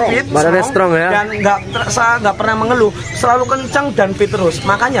saya fit, Badannya strong ya? dan saya nggak pernah mengeluh, selalu kencang dan fit terus.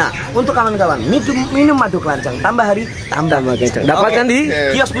 Makanya untuk kawan-kawan minum madu kelanceng, tambah hari, tambah kencang. Dapatkan di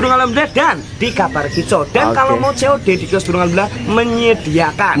kios burung alhamdulillah dan di Kabar Kicau. Dan Oke. kalau mau COD di kios burung alhamdulillah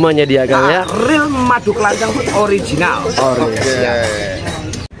menyediakan ya. real madu kelanceng original.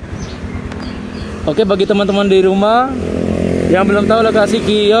 Oke, bagi teman-teman di rumah yang belum tahu lokasi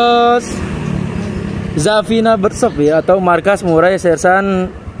kios ZAFINA Bird ya, atau markas Murai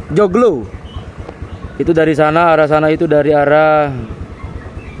Sersan Joglo. Itu dari sana, arah sana itu dari arah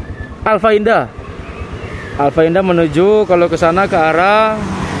Alfa Indah. Alfa Indah menuju kalau ke sana ke arah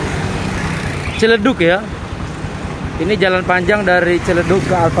Ciledug ya. Ini jalan panjang dari Ciledug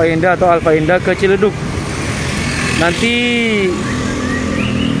ke Alfa Indah atau Alfa Indah ke Ciledug. Nanti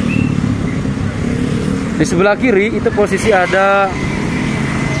di sebelah kiri itu posisi ada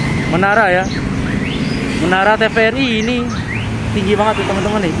menara ya. Menara TVRI ini tinggi banget tuh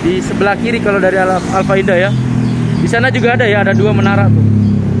teman-teman nih. Di sebelah kiri kalau dari Alfa Indah ya. Di sana juga ada ya, ada 2 menara tuh.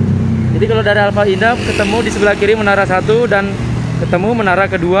 Jadi kalau dari Alfa Indah ketemu di sebelah kiri menara 1 dan ketemu menara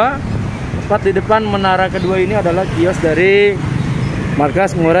kedua. Tepat di depan menara kedua ini adalah kios dari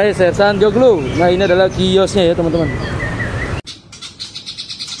markas Murai Sersan Joglo. Nah, ini adalah kiosnya ya teman-teman.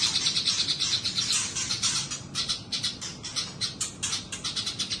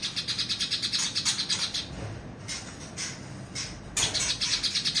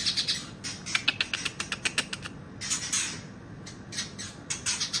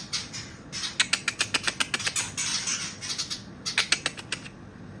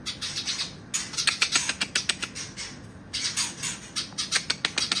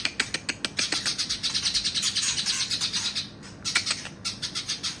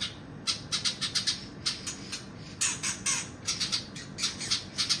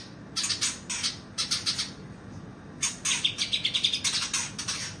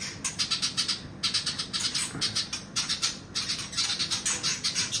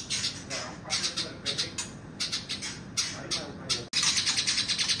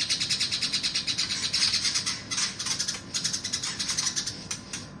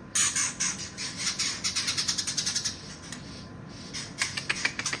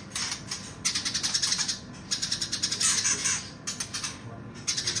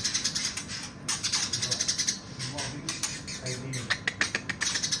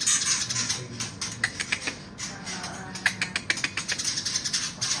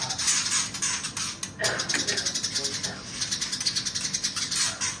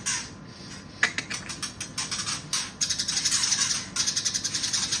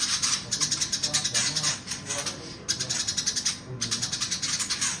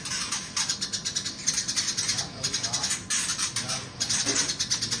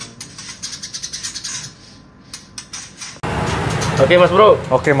 Oke Mas Bro.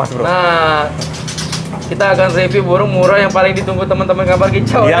 Oke Mas Bro. Nah, kita akan review burung murah yang paling ditunggu teman-teman Kabar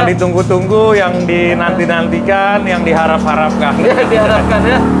Kicau. Yang ditunggu-tunggu, yang dinanti-nantikan, yang diharap-harapkan. Ya, diharapkan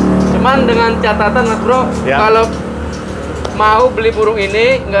ya. Cuman dengan catatan Mas Bro, Ya. kalau mau beli burung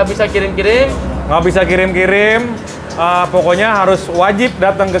ini nggak bisa kirim-kirim. Nggak bisa kirim-kirim, pokoknya harus wajib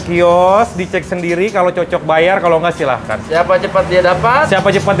datang ke kios, dicek sendiri, kalau cocok bayar, kalau nggak silahkan. Siapa cepat dia dapat.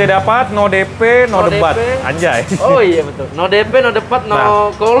 Siapa cepat dia dapat, no DP, no debat. DP. Anjay. Oh iya betul. No DP, no debat, no Nah.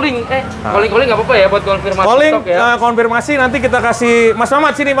 calling. Calling nggak apa-apa ya buat konfirmasi Calling, stok ya. konfirmasi nanti kita kasih Mas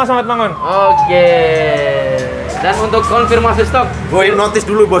Mamat sini, Mas Mamat bangun. Oke. Dan untuk konfirmasi stok, Gue notice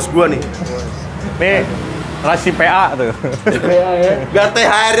dulu bos gua nih. Nih, rasi PA tuh. ya. Biar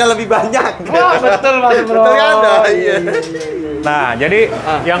THR-nya lebih banyak. Wah betul Mas Bro. Betul kan? Nah, iya. Nah, jadi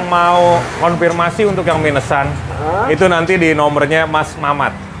yang mau konfirmasi untuk yang minusan, itu nanti di nomornya Mas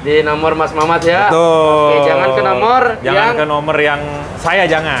Mamat. Di nomor Mas Mamat ya. Betul. Oke, jangan ke nomor ke nomor yang saya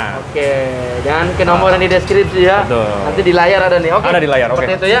jangan. Oke, jangan ke nomor yang di deskripsi ya. Betul. Nanti di layar ada nih. Oke. Ada di layar, oke.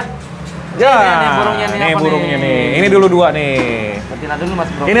 Seperti itu ya. Ya, Ini burungnya nih, nih apa burungnya nih? nih. Ini dulu dua nih. Betina dulu Mas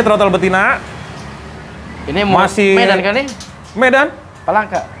Bro. Ini trotol betina, Ini masih- Medan kan nih? Medan.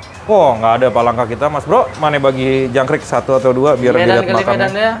 Palangka. Oh, nggak ada palangka kita, Mas Bro. Mana bagi jangkrik satu atau dua biar Medan dilihat kali makannya.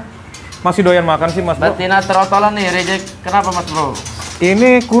 Medan ya. Masih doyan makan sih, Mas Bro. Betina trotolan nih, reject. Kenapa Mas Bro?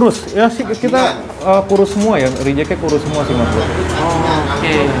 Ini kurus. Ya sih kita kurus semua ya. Rejeknya kurus semua sih, Mas Bro.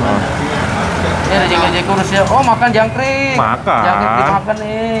 Oke. Ini reject kurus ya. Oh, makan jangkrik. Makan. Jangkrik dimakan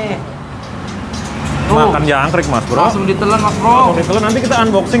nih. Tuh. Makan jangkrik, Mas Bro. Langsung ditelan Mas Bro. Langsung ditelan, nanti kita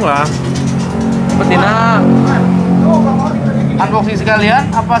unboxing lah. Betina. Unboxing sekalian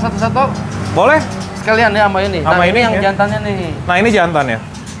apa satu-satu? Boleh? Sekalian ya sama ini. Sama Nah, ini yang ya. jantannya nih. Nah, ini jantan ya.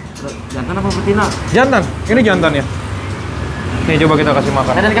 Jantan apa betina? Jantan. Ini jantan ya. Nih, coba kita kasih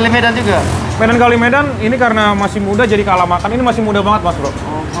makan. Medan kali Medan juga. Medan kali Medan, ini karena masih muda jadi kalah makan. Ini masih muda banget, Mas Bro. Oh,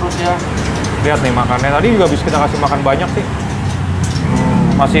 kurus ya. Lihat nih makannya. Tadi juga bisa kita kasih makan banyak sih.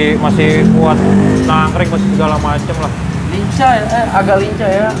 Masih kuat nangkring, masih segala macem lah. Lincah ya, agak lincah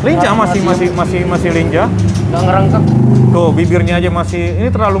ya. Lincah, masih lincah. Nggak ngerengkep. Tuh, bibirnya aja masih, ini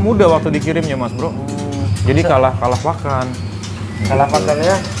terlalu muda waktu dikirimnya, Mas Bro. Jadi kalah pakan. Kalah pakan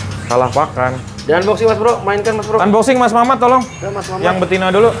ya. Kalah pakan. Dan unboxing Mas Bro, mainkan Mas Bro. Unboxing Mas Mamat tolong. Ya, Mas Mamat. Yang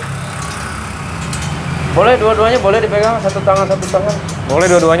betina dulu. Boleh dua-duanya boleh dipegang satu tangan. Boleh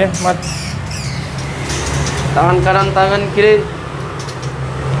dua-duanya, Mat. Tangan kanan, tangan kiri.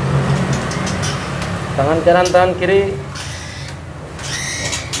 Tangan kanan, tangan kiri.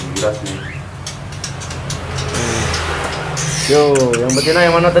 Jelas nih. Yo, yang betina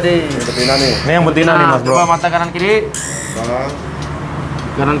yang mana tadi? Betina nih. Ini yang betina nih, Mas Bro. Coba mata kanan kiri. Nah,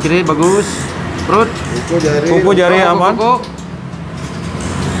 Kanan kiri bagus. Perut. Kuku jari aman. Kuku.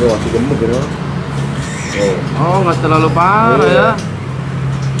 masih gemuk ya. Oh, nggak terlalu parah ya.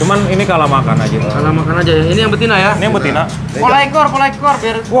 Cuman ini kalah makan aja. Kalau makan aja ya. Ini yang betina ya. Ini yang betina. Pola ekor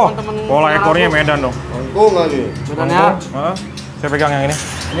biar Wah, teman-teman. pola ekornya Medan dong. Angkung lagi. Medan ya. Heeh. Saya pegang yang ini.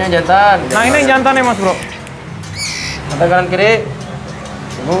 Ini yang jantan. Nah, ini yang jantan ya, Mas Bro. Mata kanan kiri.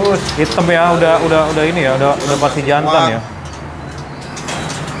 Bagus. Hitam ya, udah ini ya, udah pasti jantan ya.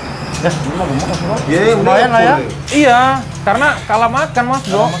 Iya, Lumayan lah ya. Iya, karena kalah makan, Mas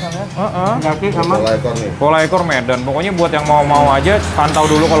Bro. Heeh. Kaki sama. Pola ekor nih. Pola ekor Medan. Pokoknya buat yang mau aja pantau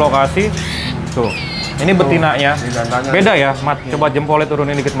dulu ke lokasi. Tuh. Ini betinanya. Beda ya, Mat. Coba jempolnya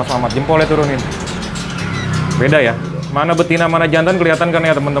turunin dikit, Mas Mamat. Jempolnya turunin. Beda ya. Mana betina, mana jantan kelihatan kan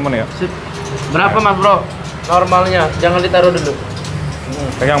ya, teman-teman ya. Sip. Berapa Mas Bro? Normalnya, jangan ditaruh dulu.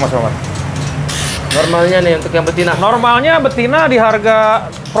 Pegang, Mas Mamat. Normalnya nih untuk yang betina. Normalnya betina di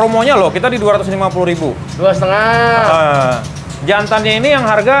harga promonya loh, kita di 250.000. 2,5. Jantannya ini yang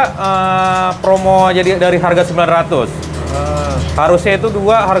harga promo jadi dari harga 900. Harusnya itu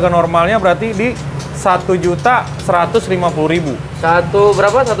dua, harga normalnya berarti di 1.150.000. Satu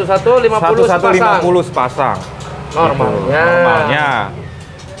berapa? 1,150 1.150 sepasang. Normalnya. Normalnya.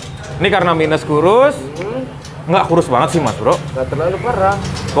 Ini karena minus kurus, nggak kurus banget sih, Mas Bro. Nggak terlalu parah.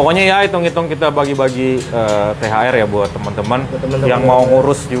 Pokoknya ya hitung-hitung kita bagi-bagi THR ya buat teman-teman teman-teman yang mau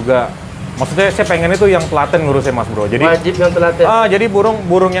ngurus juga. Maksudnya saya pengen itu yang telaten ngurusnya, Mas Bro. Jadi Wajib yang telaten. jadi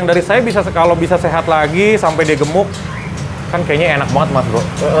burung yang dari saya bisa kalau bisa sehat lagi sampai dia gemuk kan kayaknya enak banget, Mas Bro.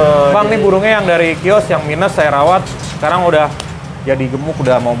 Bang, nih burungnya yang dari kios yang minus saya rawat sekarang udah jadi gemuk,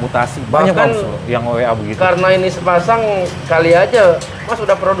 udah mau mutasi. Banyak Bahkan Mas yang WA begitu. Karena ini sepasang kali aja Mas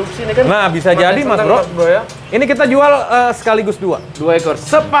udah produksi nih kan. Nah, bisa jadi Mas Bro. Ya. Ini kita jual sekaligus 2 ekor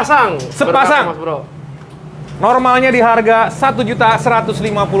sepasang. Sepasang. Mas Bro. Normalnya di harga 1.150.000.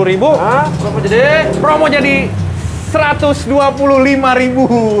 Hah? Berapa jadi? Promo jadi 125.000.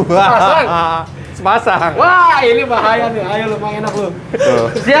 Sepasang? Sepasang. Wah, ini bahaya nih. Ayo lumayan enak lu.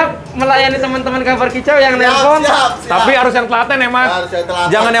 Siap melayani teman-teman Kabar Kicau yang nelpon. Siap. Tapi harus yang telaten ya, Mas. Harus yang telaten.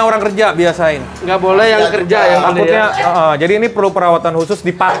 Jangan yang orang kerja, biasain. Nggak boleh yang kerja yang beli Takutnya, ya. jadi ini perlu perawatan khusus,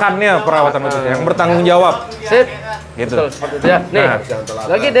 dipakannya perawatan khusus yang bertanggung jawab. Sip. Gitu. Betul, seperti itu ya. Nih, Nah.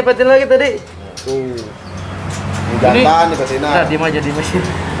 lagi dapetin lagi tadi. Tuh. Jantan nih betina. Nah, diem aja.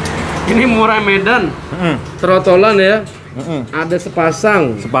 Ini Murai Medan. Trotolan ya. Ada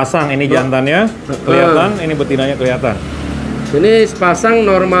sepasang. Sepasang, ini jantannya kelihatan, ini betinanya kelihatan. Ini sepasang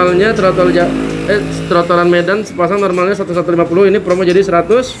normalnya trotolan Medan sepasang normalnya 1.150, ini promo jadi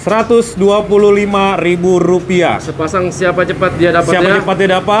 125.000 rupiah. sepasang. Siapa cepat dia dapat Siapa ya. cepat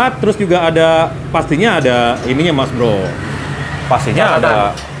dia dapat, terus juga ada pastinya ada ininya Mas Bro. Pastinya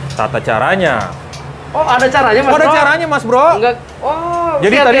ada tata caranya. Oh, ada caranya Mas Oh, ada Bro? caranya Mas Bro. Enggak. Oh,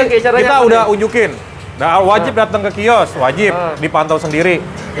 Jadi oke, tadi oke, caranya kita apa udah nih? unjukin. Nah, wajib datang ke kios, wajib dipantau sendiri.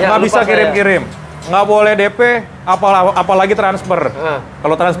 Ya, Nggak lupa bisa saya. kirim-kirim. Nggak boleh DP, apalagi transfer.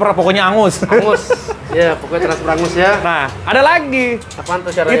 Kalau transfer pokoknya angus. Angus. Ya, pokoknya transfer angus ya. Nah, ada lagi. Apaan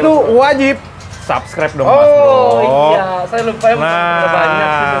tuh caranya? Itu Mas Bro? wajib subscribe dong Mas Bro. Oh, iya. Saya lupa ya, Nah, banyak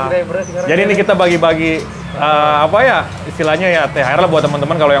sih subscriber sekarang. jadi ini kita bagi-bagi apa ya istilahnya ya THR lah buat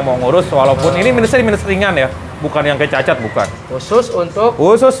teman-teman kalau yang mau ngurus, walaupun ini minusnya minus ringan ya, bukan yang kayak cacat, bukan. khusus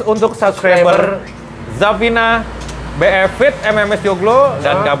untuk Subscriber ZAFINA, BF Fit, MMS Joglo,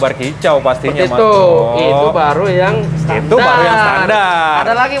 dan Kabar Kicau pastinya Mas itu. Bro. Itu baru yang standar. Itu baru yang standar.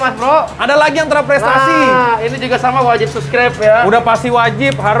 Ada lagi Mas Bro. Ada lagi yang terprestasi. Nah, ini juga sama wajib subscribe ya. Udah pasti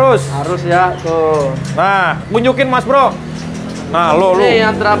wajib, harus. Harus ya, tuh. Nah, tunjukin Mas Bro. Nah, lo. Ini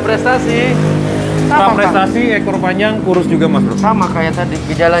yang terprestasi. Prestasi ekor panjang, kurus juga Mas Bro. Sama kayak tadi,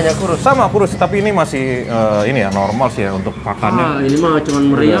 gejalanya kurus. Sama kurus, tapi ini masih ini ya normal sih ya untuk pakannya. Ini mah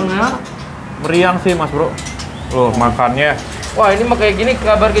cuman meriang ya. Meriang sih Mas Bro. Loh, makannya. Wah, ini mah kayak gini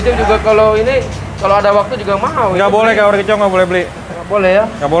Kabar Kicau juga kalau ada waktu juga mau. Nggak boleh Kabar Kicau, nggak boleh beli. Nggak boleh ya.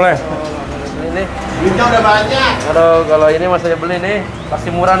 Nggak boleh. Ini. Duitnya udah banyak. Aduh, kalau ini mas saya beli nih, pasti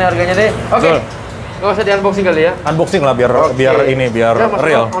murah nih harganya deh. Oke. Betul. Nggak usah di unboxing kali ya. Unboxing lah biar Oke. biar Ya, Mas Bro,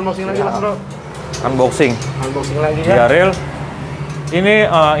 real. unboxing lagi Mas Bro. Unboxing. Unboxing lagi ya. Biar real. Ini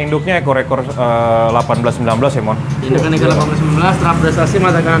induknya ekor-ekor 18-19 ya, Mon? Ini kan ekor 18-19, terprestasi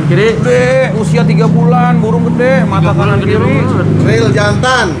mata kanan kiri. Gede, usia 3 bulan, burung gede, mata kanan Gede kiri. banget. Real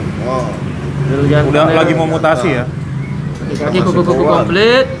jantan. Oh. Udah lagi mau mutasi ya. Kaki kuku-kuku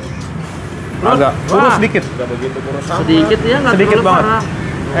komplit. Agak kurus Wah, sedikit. Udah begitu kurus sama. sedikit ya, nggak Sedikit terlalu banget. parah.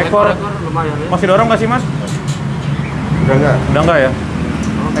 Ekor lumayan ya. masih dorong nggak sih, Mas? Udah enggak? Udah enggak ya?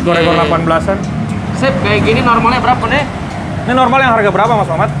 Ekor-ekor 18-an. Sip, kayak gini normalnya berapa nih? Ini normal yang harga berapa, Mas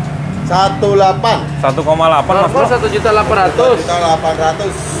Muhammad? 18. 1,8 Mas Normal Bro. 1.800.000. Kita 800.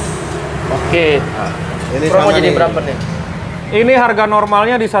 Oke. Ini Promo sama jadi nih. berapa nih? Ini harga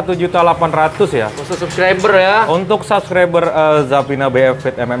normalnya di 1.800.000 ya. Khusus subscriber ya. Untuk subscriber ZAFINA, BF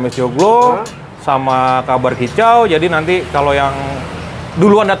Fit, MMS Joglo sama Kabar Kicau. Jadi nanti kalau yang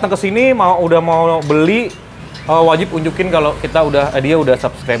duluan datang ke sini udah mau beli wajib unjukin kalau dia udah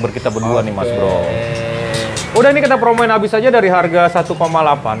subscriber kita berdua nih Mas Bro. Udah ini kita promoin habis aja dari harga 1,8.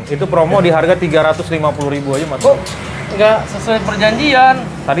 Itu promo di harga 350.000 aja Mas Bro. Nggak sesuai perjanjian.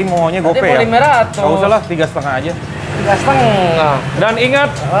 Tadi maunya Tadi gope mau ya. 500. Nggak usah lah, 3,5 aja. 3,5. Dan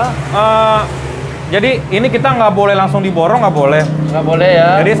ingat, jadi ini kita nggak boleh langsung diborong, nggak boleh. Nggak boleh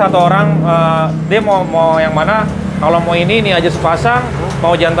ya. Jadi satu orang dia mau yang mana? Kalau mau ini aja sepasang,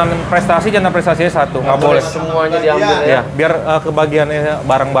 mau jantan prestasinya satu, nggak boleh. Semuanya diambil ya. Ya, biar kebagiannya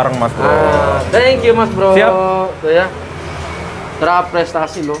bareng-bareng Mas Bro. Thank you Mas Bro. Siap. Tuh ya.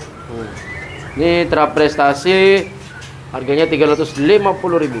 Terprestasi loh. Ini terprestasi harganya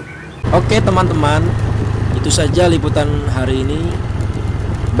 350.000. Oke teman-teman, itu saja liputan hari ini.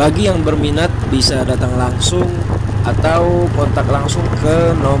 Bagi yang berminat bisa datang langsung atau kontak langsung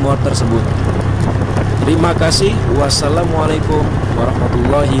ke nomor tersebut. Terima kasih. Wassalamualaikum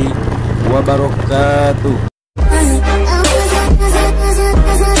warahmatullahi wabarakatuh.